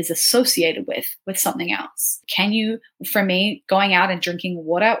alcohol is associated with something else? Can you, for me, going out and drinking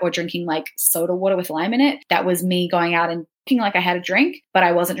water or drinking like soda water with lime in it, that was me going out and looking like I had a drink, but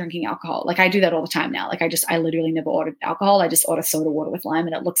I wasn't drinking alcohol. Like I do that all the time now. Like I literally never ordered alcohol. I just order soda water with lime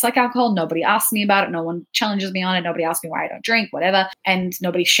and it looks like alcohol. Nobody asks me about it. No one challenges me on it. Nobody asks me why I don't drink, whatever. And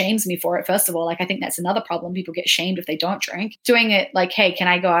nobody shames me for it. First of all, like I think that's another problem. People get shamed if they don't drink. Doing it like, hey, can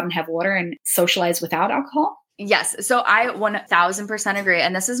I go out and have water and socialize without alcohol? Yes. So I 1000% agree.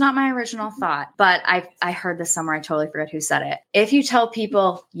 And this is not my original thought, but I heard this somewhere. I totally forget who said it. If you tell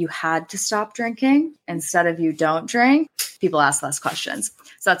people you had to stop drinking instead of you don't drink, people ask less questions.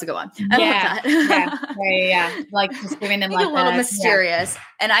 So that's a good one. I love that. Yeah. Like just giving them like a little mysterious. Yeah.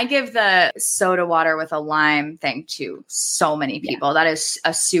 And I give the soda water with a lime thing to so many people. Yeah. That is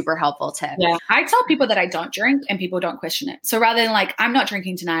a super helpful tip. Yeah. I tell people that I don't drink and people don't question it. So rather than like, I'm not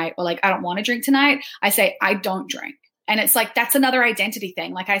drinking tonight or like, I don't want to drink tonight, I say, I don't drink. And it's like, that's another identity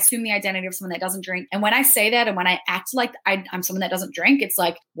thing. Like I assume the identity of someone that doesn't drink. And when I say that and when I act like I'm someone that doesn't drink, it's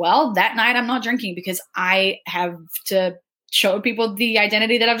like, well, that night I'm not drinking because I have to show people the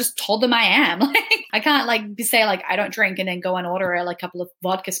identity that I've just told them I am. Like I can't like say like, I don't drink and then go and order like a couple of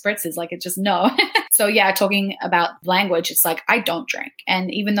vodka spritzes. Like it's just no. So yeah, talking about language, it's like, I don't drink.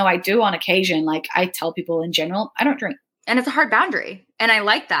 And even though I do on occasion, like I tell people in general, I don't drink. And it's a hard boundary. And I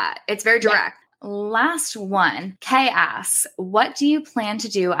like that. It's very direct. Yeah. Last one, Kay asks, what do you plan to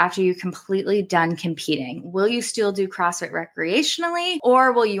do after you're completely done competing? Will you still do CrossFit recreationally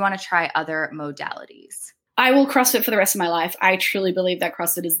or will you want to try other modalities? I will CrossFit for the rest of my life. I truly believe that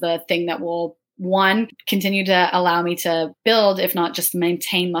CrossFit is the thing that will, one, continue to allow me to build, if not just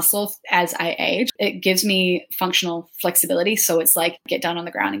maintain muscle as I age. It gives me functional flexibility. So it's like get down on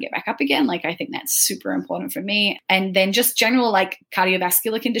the ground and get back up again. Like I think that's super important for me. And then just general like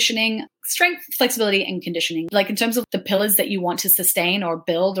cardiovascular conditioning, strength, flexibility, and conditioning. Like in terms of the pillars that you want to sustain or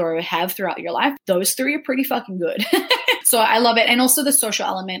build or have throughout your life, those three are pretty fucking good. So I love it. And also the social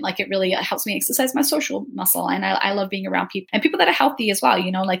element, like it really helps me exercise my social muscle. And I love being around people and people that are healthy as well.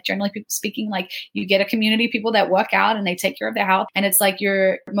 Like generally people speaking, like you get a community of people that work out and they take care of their health. And it's like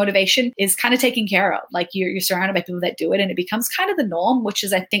your motivation is kind of taken care of. Like you're surrounded by people that do it and it becomes kind of the norm, which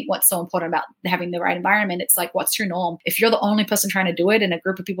is I think what's so important about having the right environment. It's like, what's your norm? If you're the only person trying to do it in a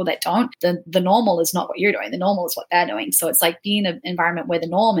group of people that don't, then the normal is not what you're doing. The normal is what they're doing. So it's like being in an environment where the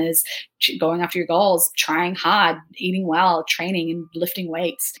norm is going after your goals, trying hard, eating well, training and lifting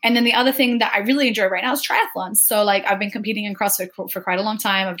weights. And then the other thing that I really enjoy right now is triathlons. So like I've been competing in CrossFit for quite a long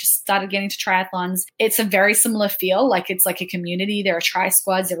time. I've just started getting to triathlons. It's a very similar feel. Like it's like a community. There are tri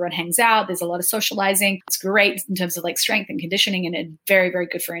squads. Everyone hangs out. There's a lot of socializing. It's great in terms of like strength and conditioning, and very, very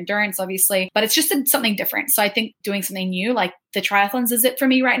good for endurance, obviously. But it's just something different. So I think doing something new, like the triathlons is it for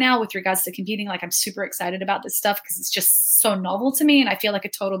me right now with regards to competing. Like I'm super excited about this stuff because it's just so novel to me and I feel like a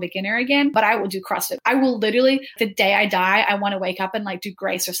total beginner again. But I will do CrossFit. I will literally, the day I die, I want to wake up and like do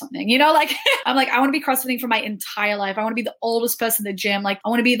Grace or something, you know, like I'm like, I want to be CrossFitting for my entire life. I want to be the oldest person in the gym. Like I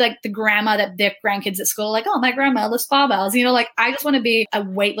want to be like the grandma that their grandkids at school, like, oh, my grandma lifts barbells, you know, like I just want to be a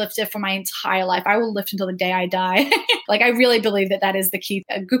weightlifter for my entire life. I will lift until the day I die. Like I really believe that is the key,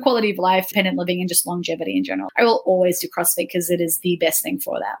 a good quality of life, independent living, and just longevity in general. I will always do CrossFit because it is the best thing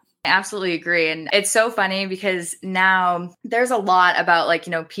for that. I absolutely agree. And it's so funny because now there's a lot about like,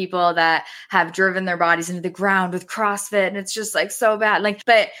 you know, people that have driven their bodies into the ground with CrossFit and it's just like so bad. Like,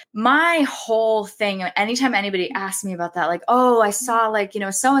 but my whole thing, anytime anybody asks me about that, like, oh, I saw like, you know,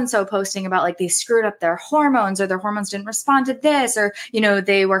 so-and-so posting about like they screwed up their hormones or their hormones didn't respond to this, or, you know,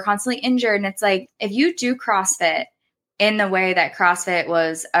 they were constantly injured. And it's like, if you do CrossFit in the way that CrossFit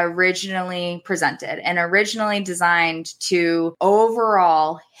was originally presented and originally designed to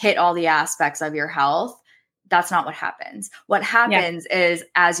overall hit all the aspects of your health, that's not what happens. What happens is,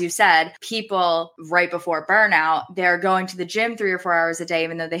 as you said, people right before burnout, they're going to the gym 3 or 4 hours a day,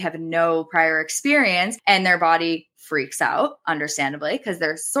 even though they have no prior experience, and their body freaks out, understandably, because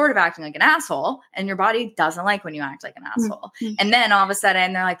they're sort of acting like an asshole and your body doesn't like when you act like an asshole. Mm-hmm. And then all of a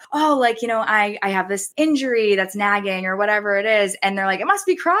sudden they're like, oh, like, you know, I have this injury that's nagging or whatever it is. And they're like, it must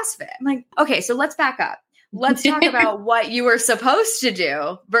be CrossFit. I'm like, okay, so let's back up. Let's talk about what you were supposed to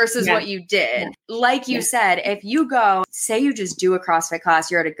do versus what you did. Like you said, if you go, say you just do a CrossFit class,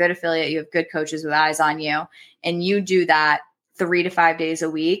 you're at a good affiliate, you have good coaches with eyes on you, and you do that 3 to 5 days a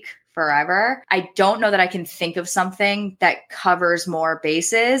week forever. I don't know that I can think of something that covers more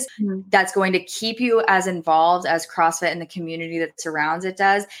bases that's going to keep you as involved as CrossFit and the community that surrounds it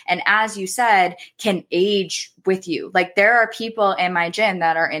does. And as you said, can age with you. Like there are people in my gym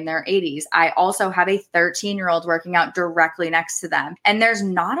that are in their 80s. I also have a 13-year-old working out directly next to them. And there's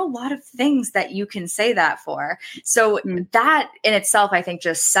not a lot of things that you can say that for. So that in itself, I think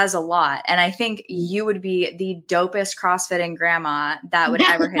just says a lot. And I think you would be the dopest CrossFitting grandma that would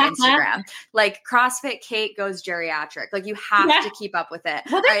ever hit Instagram. Like CrossFit Kate goes geriatric. Like you have to keep up with it.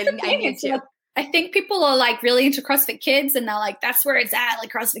 Well, that's the thing. I need to. I think people are like really into CrossFit Kids and they're like, that's where it's at,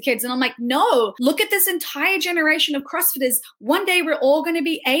 like CrossFit Kids. And I'm like, no, look at this entire generation of CrossFitters. One day we're all going to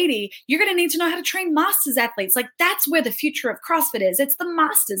be 80. You're going to need to know how to train masters athletes. Like that's where the future of CrossFit is. It's the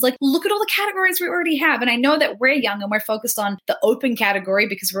masters. Like look at all the categories we already have. And I know that we're young and we're focused on the open category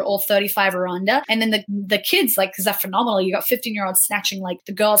because we're all 35 or under. And then the kids, like, because they're phenomenal. You got 15-year-olds snatching, like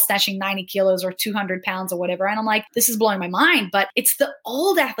the girls snatching 90 kilos or 200 pounds or whatever. And I'm like, this is blowing my mind. But it's the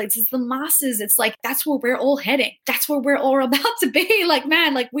old athletes. It's the masters. It's like, that's where we're all heading. That's where we're all about to be. Like,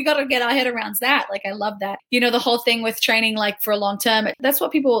 man, like we got to get our head around that. Like, I love that. You know, the whole thing with training, like for a long term, that's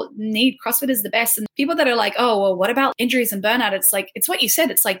what people need. CrossFit is the best. And people that are like, oh, well, what about injuries and burnout? It's like, it's what you said.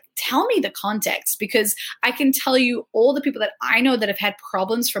 It's like, tell me the context, because I can tell you all the people that I know that have had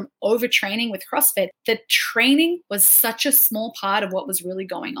problems from overtraining with CrossFit. The training was such a small part of what was really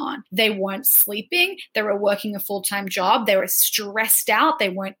going on. They weren't sleeping. They were working a full-time job. They were stressed out. They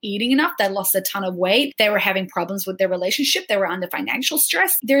weren't eating enough. They lost a ton of weight. They were having problems with their relationship. They were under financial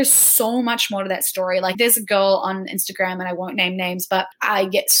stress. There's so much more to that story. Like there's a girl on Instagram, and I won't name names, but I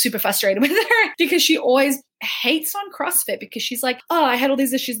get super frustrated with her because she always hates on CrossFit because she's like, oh, I had all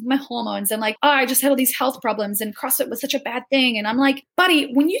these issues with my hormones, and like, oh, I just had all these health problems, and CrossFit was such a bad thing. And I'm like,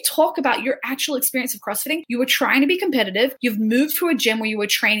 buddy, when you talk about your actual experience of CrossFitting, you were trying to be competitive. You've moved to a gym where you were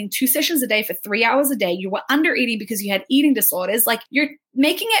training 2 sessions a day for 3 hours a day. You were under eating because you had eating disorders. Like you're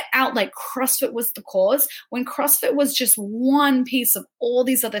making it out like CrossFit was the cause when CrossFit was just one piece of all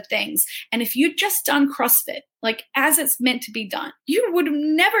these other things. And if you'd just done CrossFit, like as it's meant to be done, you would have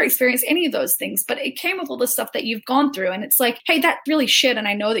never experienced any of those things, but it came with all the stuff that you've gone through. And it's like, hey, that really shit. And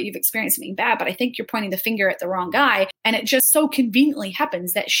I know that you've experienced something bad, but I think you're pointing the finger at the wrong guy. And it just so conveniently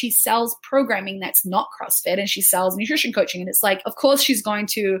happens that she sells programming that's not CrossFit, and she sells nutrition coaching. And it's like, of course she's going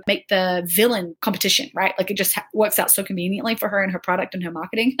to make the villain competition, right? Like it just works out so conveniently for her and her product and her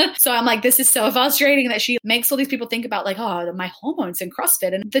marketing. So I'm like, this is so frustrating that she makes all these people think about like, oh, my hormones in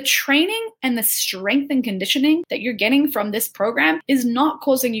CrossFit. And the training and the strength and conditioning conditioning that you're getting from this program is not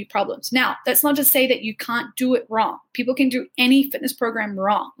causing you problems. Now, that's not to say that you can't do it wrong. People can do any fitness program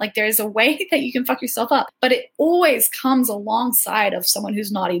wrong. Like there's a way that you can fuck yourself up, but it always comes alongside of someone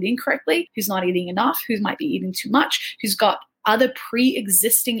who's not eating correctly, who's not eating enough, who might be eating too much, who's got other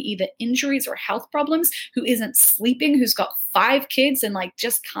pre-existing either injuries or health problems, who isn't sleeping, who's got 5 kids and like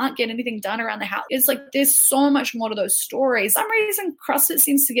just can't get anything done around the house. It's like there's so much more to those stories. For some reason, CrossFit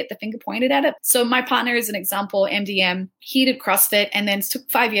seems to get the finger pointed at it. So my partner is an example, MDM. He did CrossFit and then took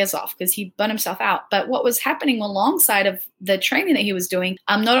 5 years off because he burnt himself out. But what was happening alongside of the training that he was doing,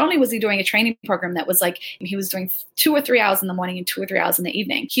 not only was he doing a training program that was like he was doing 2 or 3 hours in the morning and 2 or 3 hours in the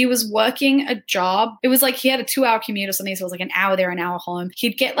evening. He was working a job. It was like he had a 2-hour commute or something. So it was like an hour there, an hour home.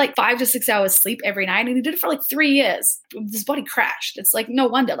 He'd get like 5 to 6 hours sleep every night. And he did it for like 3 years. His body crashed. It's like, no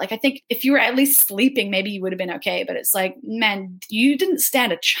wonder. Like, I think if you were at least sleeping, maybe you would have been okay. But it's like, man, you didn't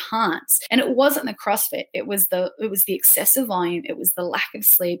stand a chance. And it wasn't the CrossFit. It was the excessive volume. It was the lack of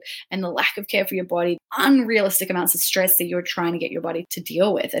sleep and the lack of care for your body, unrealistic amounts of stress that you're trying to get your body to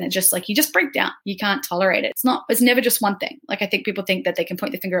deal with. And it's just like, you just break down. You can't tolerate it. It's never just one thing. Like, I think people think that they can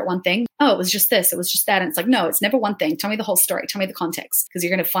point the finger at one thing. Oh, it was just this. It was just that. And it's like, no, it's never one thing. Tell me the whole story. Tell me the context, because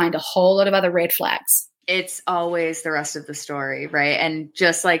you're going to find a whole lot of other red flags. It's always the rest of the story, right? And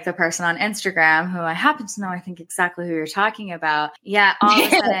just like the person on Instagram, who I happen to know, I think exactly who you're talking about. Yeah, all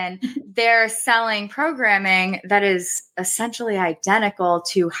of a sudden they're selling programming that is essentially identical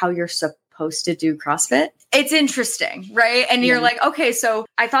to how you're supposed to do CrossFit. It's interesting, right? And you're like, okay, so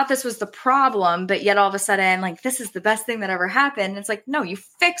I thought this was the problem, but yet all of a sudden, like, this is the best thing that ever happened. It's like, no, you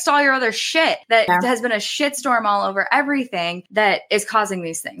fixed all your other shit that has been a shitstorm all over everything that is causing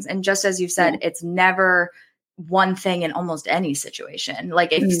these things. And just as you said, it's never one thing in almost any situation.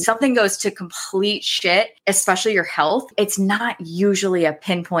 Like if something goes to complete shit, especially your health, it's not usually a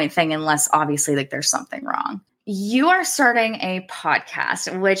pinpoint thing unless obviously like there's something wrong. You are starting a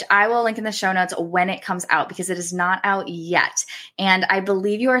podcast, which I will link in the show notes when it comes out because it is not out yet. And I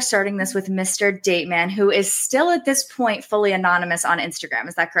believe you are starting this with Mr. Dateman, who is still at this point fully anonymous on Instagram.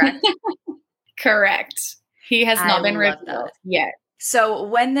 Is that correct? Correct. He has not been revealed yet. So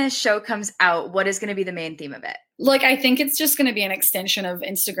when this show comes out, what is going to be the main theme of it? Like, I think it's just going to be an extension of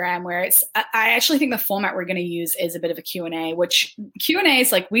Instagram where I actually think the format we're going to use is a bit of a Q&A, which Q&A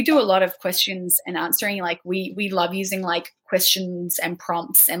is like, we do a lot of questions and answering. Like we love using like questions and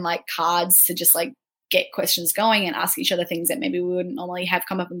prompts and like cards to just like get questions going and ask each other things that maybe we wouldn't normally have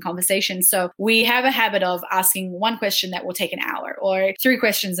come up in conversation. So we have a habit of asking one question that will take an hour or 3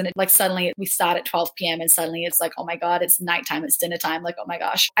 questions. And it like suddenly we start at 12 p.m. and suddenly it's like, oh my God, it's nighttime, it's dinner time. Like, oh my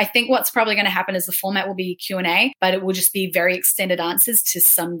gosh. I think what's probably going to happen is the format will be Q&A, but it will just be very extended answers to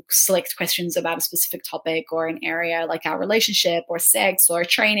some select questions about a specific topic or an area like our relationship or sex or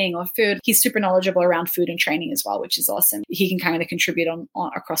training or food. He's super knowledgeable around food and training as well, which is awesome. He can kind of contribute on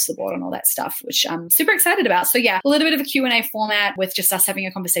across the board on all that stuff, which I'm super excited about. So yeah, a little bit of a Q&A format with just us having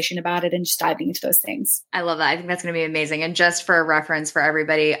a conversation about it and just diving into those things. I love that. I think that's going to be amazing. And just for reference for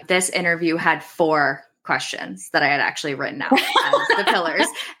everybody, this interview had 4 questions that I had actually written out as the pillars.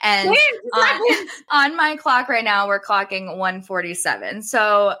 And on my clock right now, we're clocking 1:47.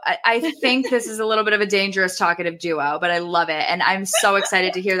 So I think this is a little bit of a dangerous talkative duo, but I love it. And I'm so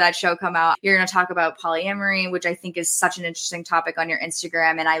excited to hear that show come out. You're going to talk about polyamory, which I think is such an interesting topic on your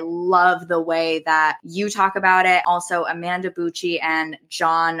Instagram. And I love the way that you talk about it. Also, Amanda Bucci and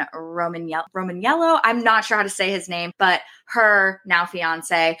John Romaniello. I'm not sure how to say his name, but her now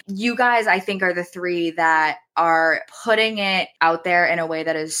fiance. You guys, I think, are the 3 that are putting it out there in a way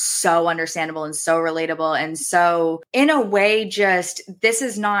that is so understandable and so relatable. And so in a way, just, this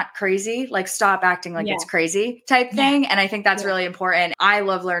is not crazy. Like, stop acting like it's crazy type thing. And I think that's really important. I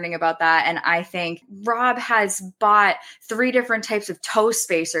love learning about that. And I think Rob has bought 3 different types of toe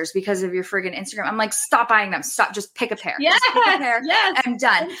spacers because of your friggin' Instagram. I'm like, stop buying them. Stop. Just pick a pair. Yeah. Just pick a pair. Yes. I'm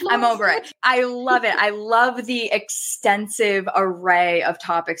done. I'm over it. I love it. I love the extensive array of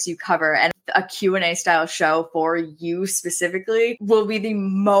topics you cover. And a Q&A style show for you specifically will be the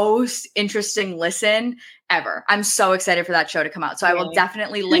most interesting listen ever. I'm so excited for that show to come out. So I will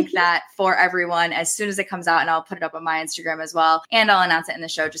definitely link that for everyone as soon as it comes out, and I'll put it up on my Instagram as well. And I'll announce it in the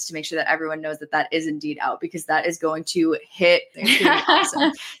show just to make sure that everyone knows that that is indeed out, because that is going to hit. It's going to be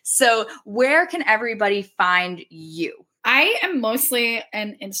awesome. So where can everybody find you? I am mostly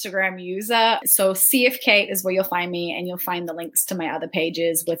an Instagram user. So CF Kate is where you'll find me, and you'll find the links to my other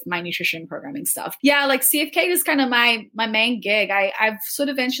pages with my nutrition programming stuff. Yeah, like CF Kate is kind of my main gig. I've sort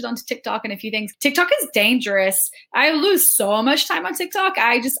of ventured onto TikTok and a few things. TikTok is dangerous. I lose so much time on TikTok.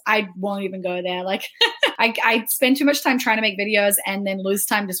 I won't even go there. Like I spend too much time trying to make videos and then lose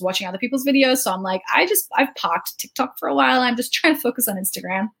time just watching other people's videos. So I'm like, I've parked TikTok for a while. I'm just trying to focus on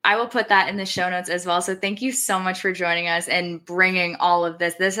Instagram. I will put that in the show notes as well. So thank you so much for joining us and bringing all of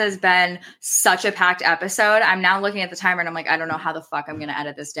this. This has been such a packed episode. I'm now looking at the timer and I'm like, I don't know how the fuck I'm going to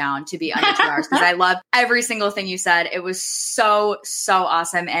edit this down to be under 2 hours because I love every single thing you said. It was so, so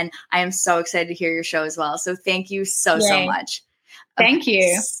awesome. And I am so excited to hear your show as well. So thank you so much. Thank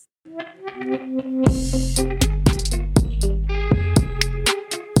you. Okay.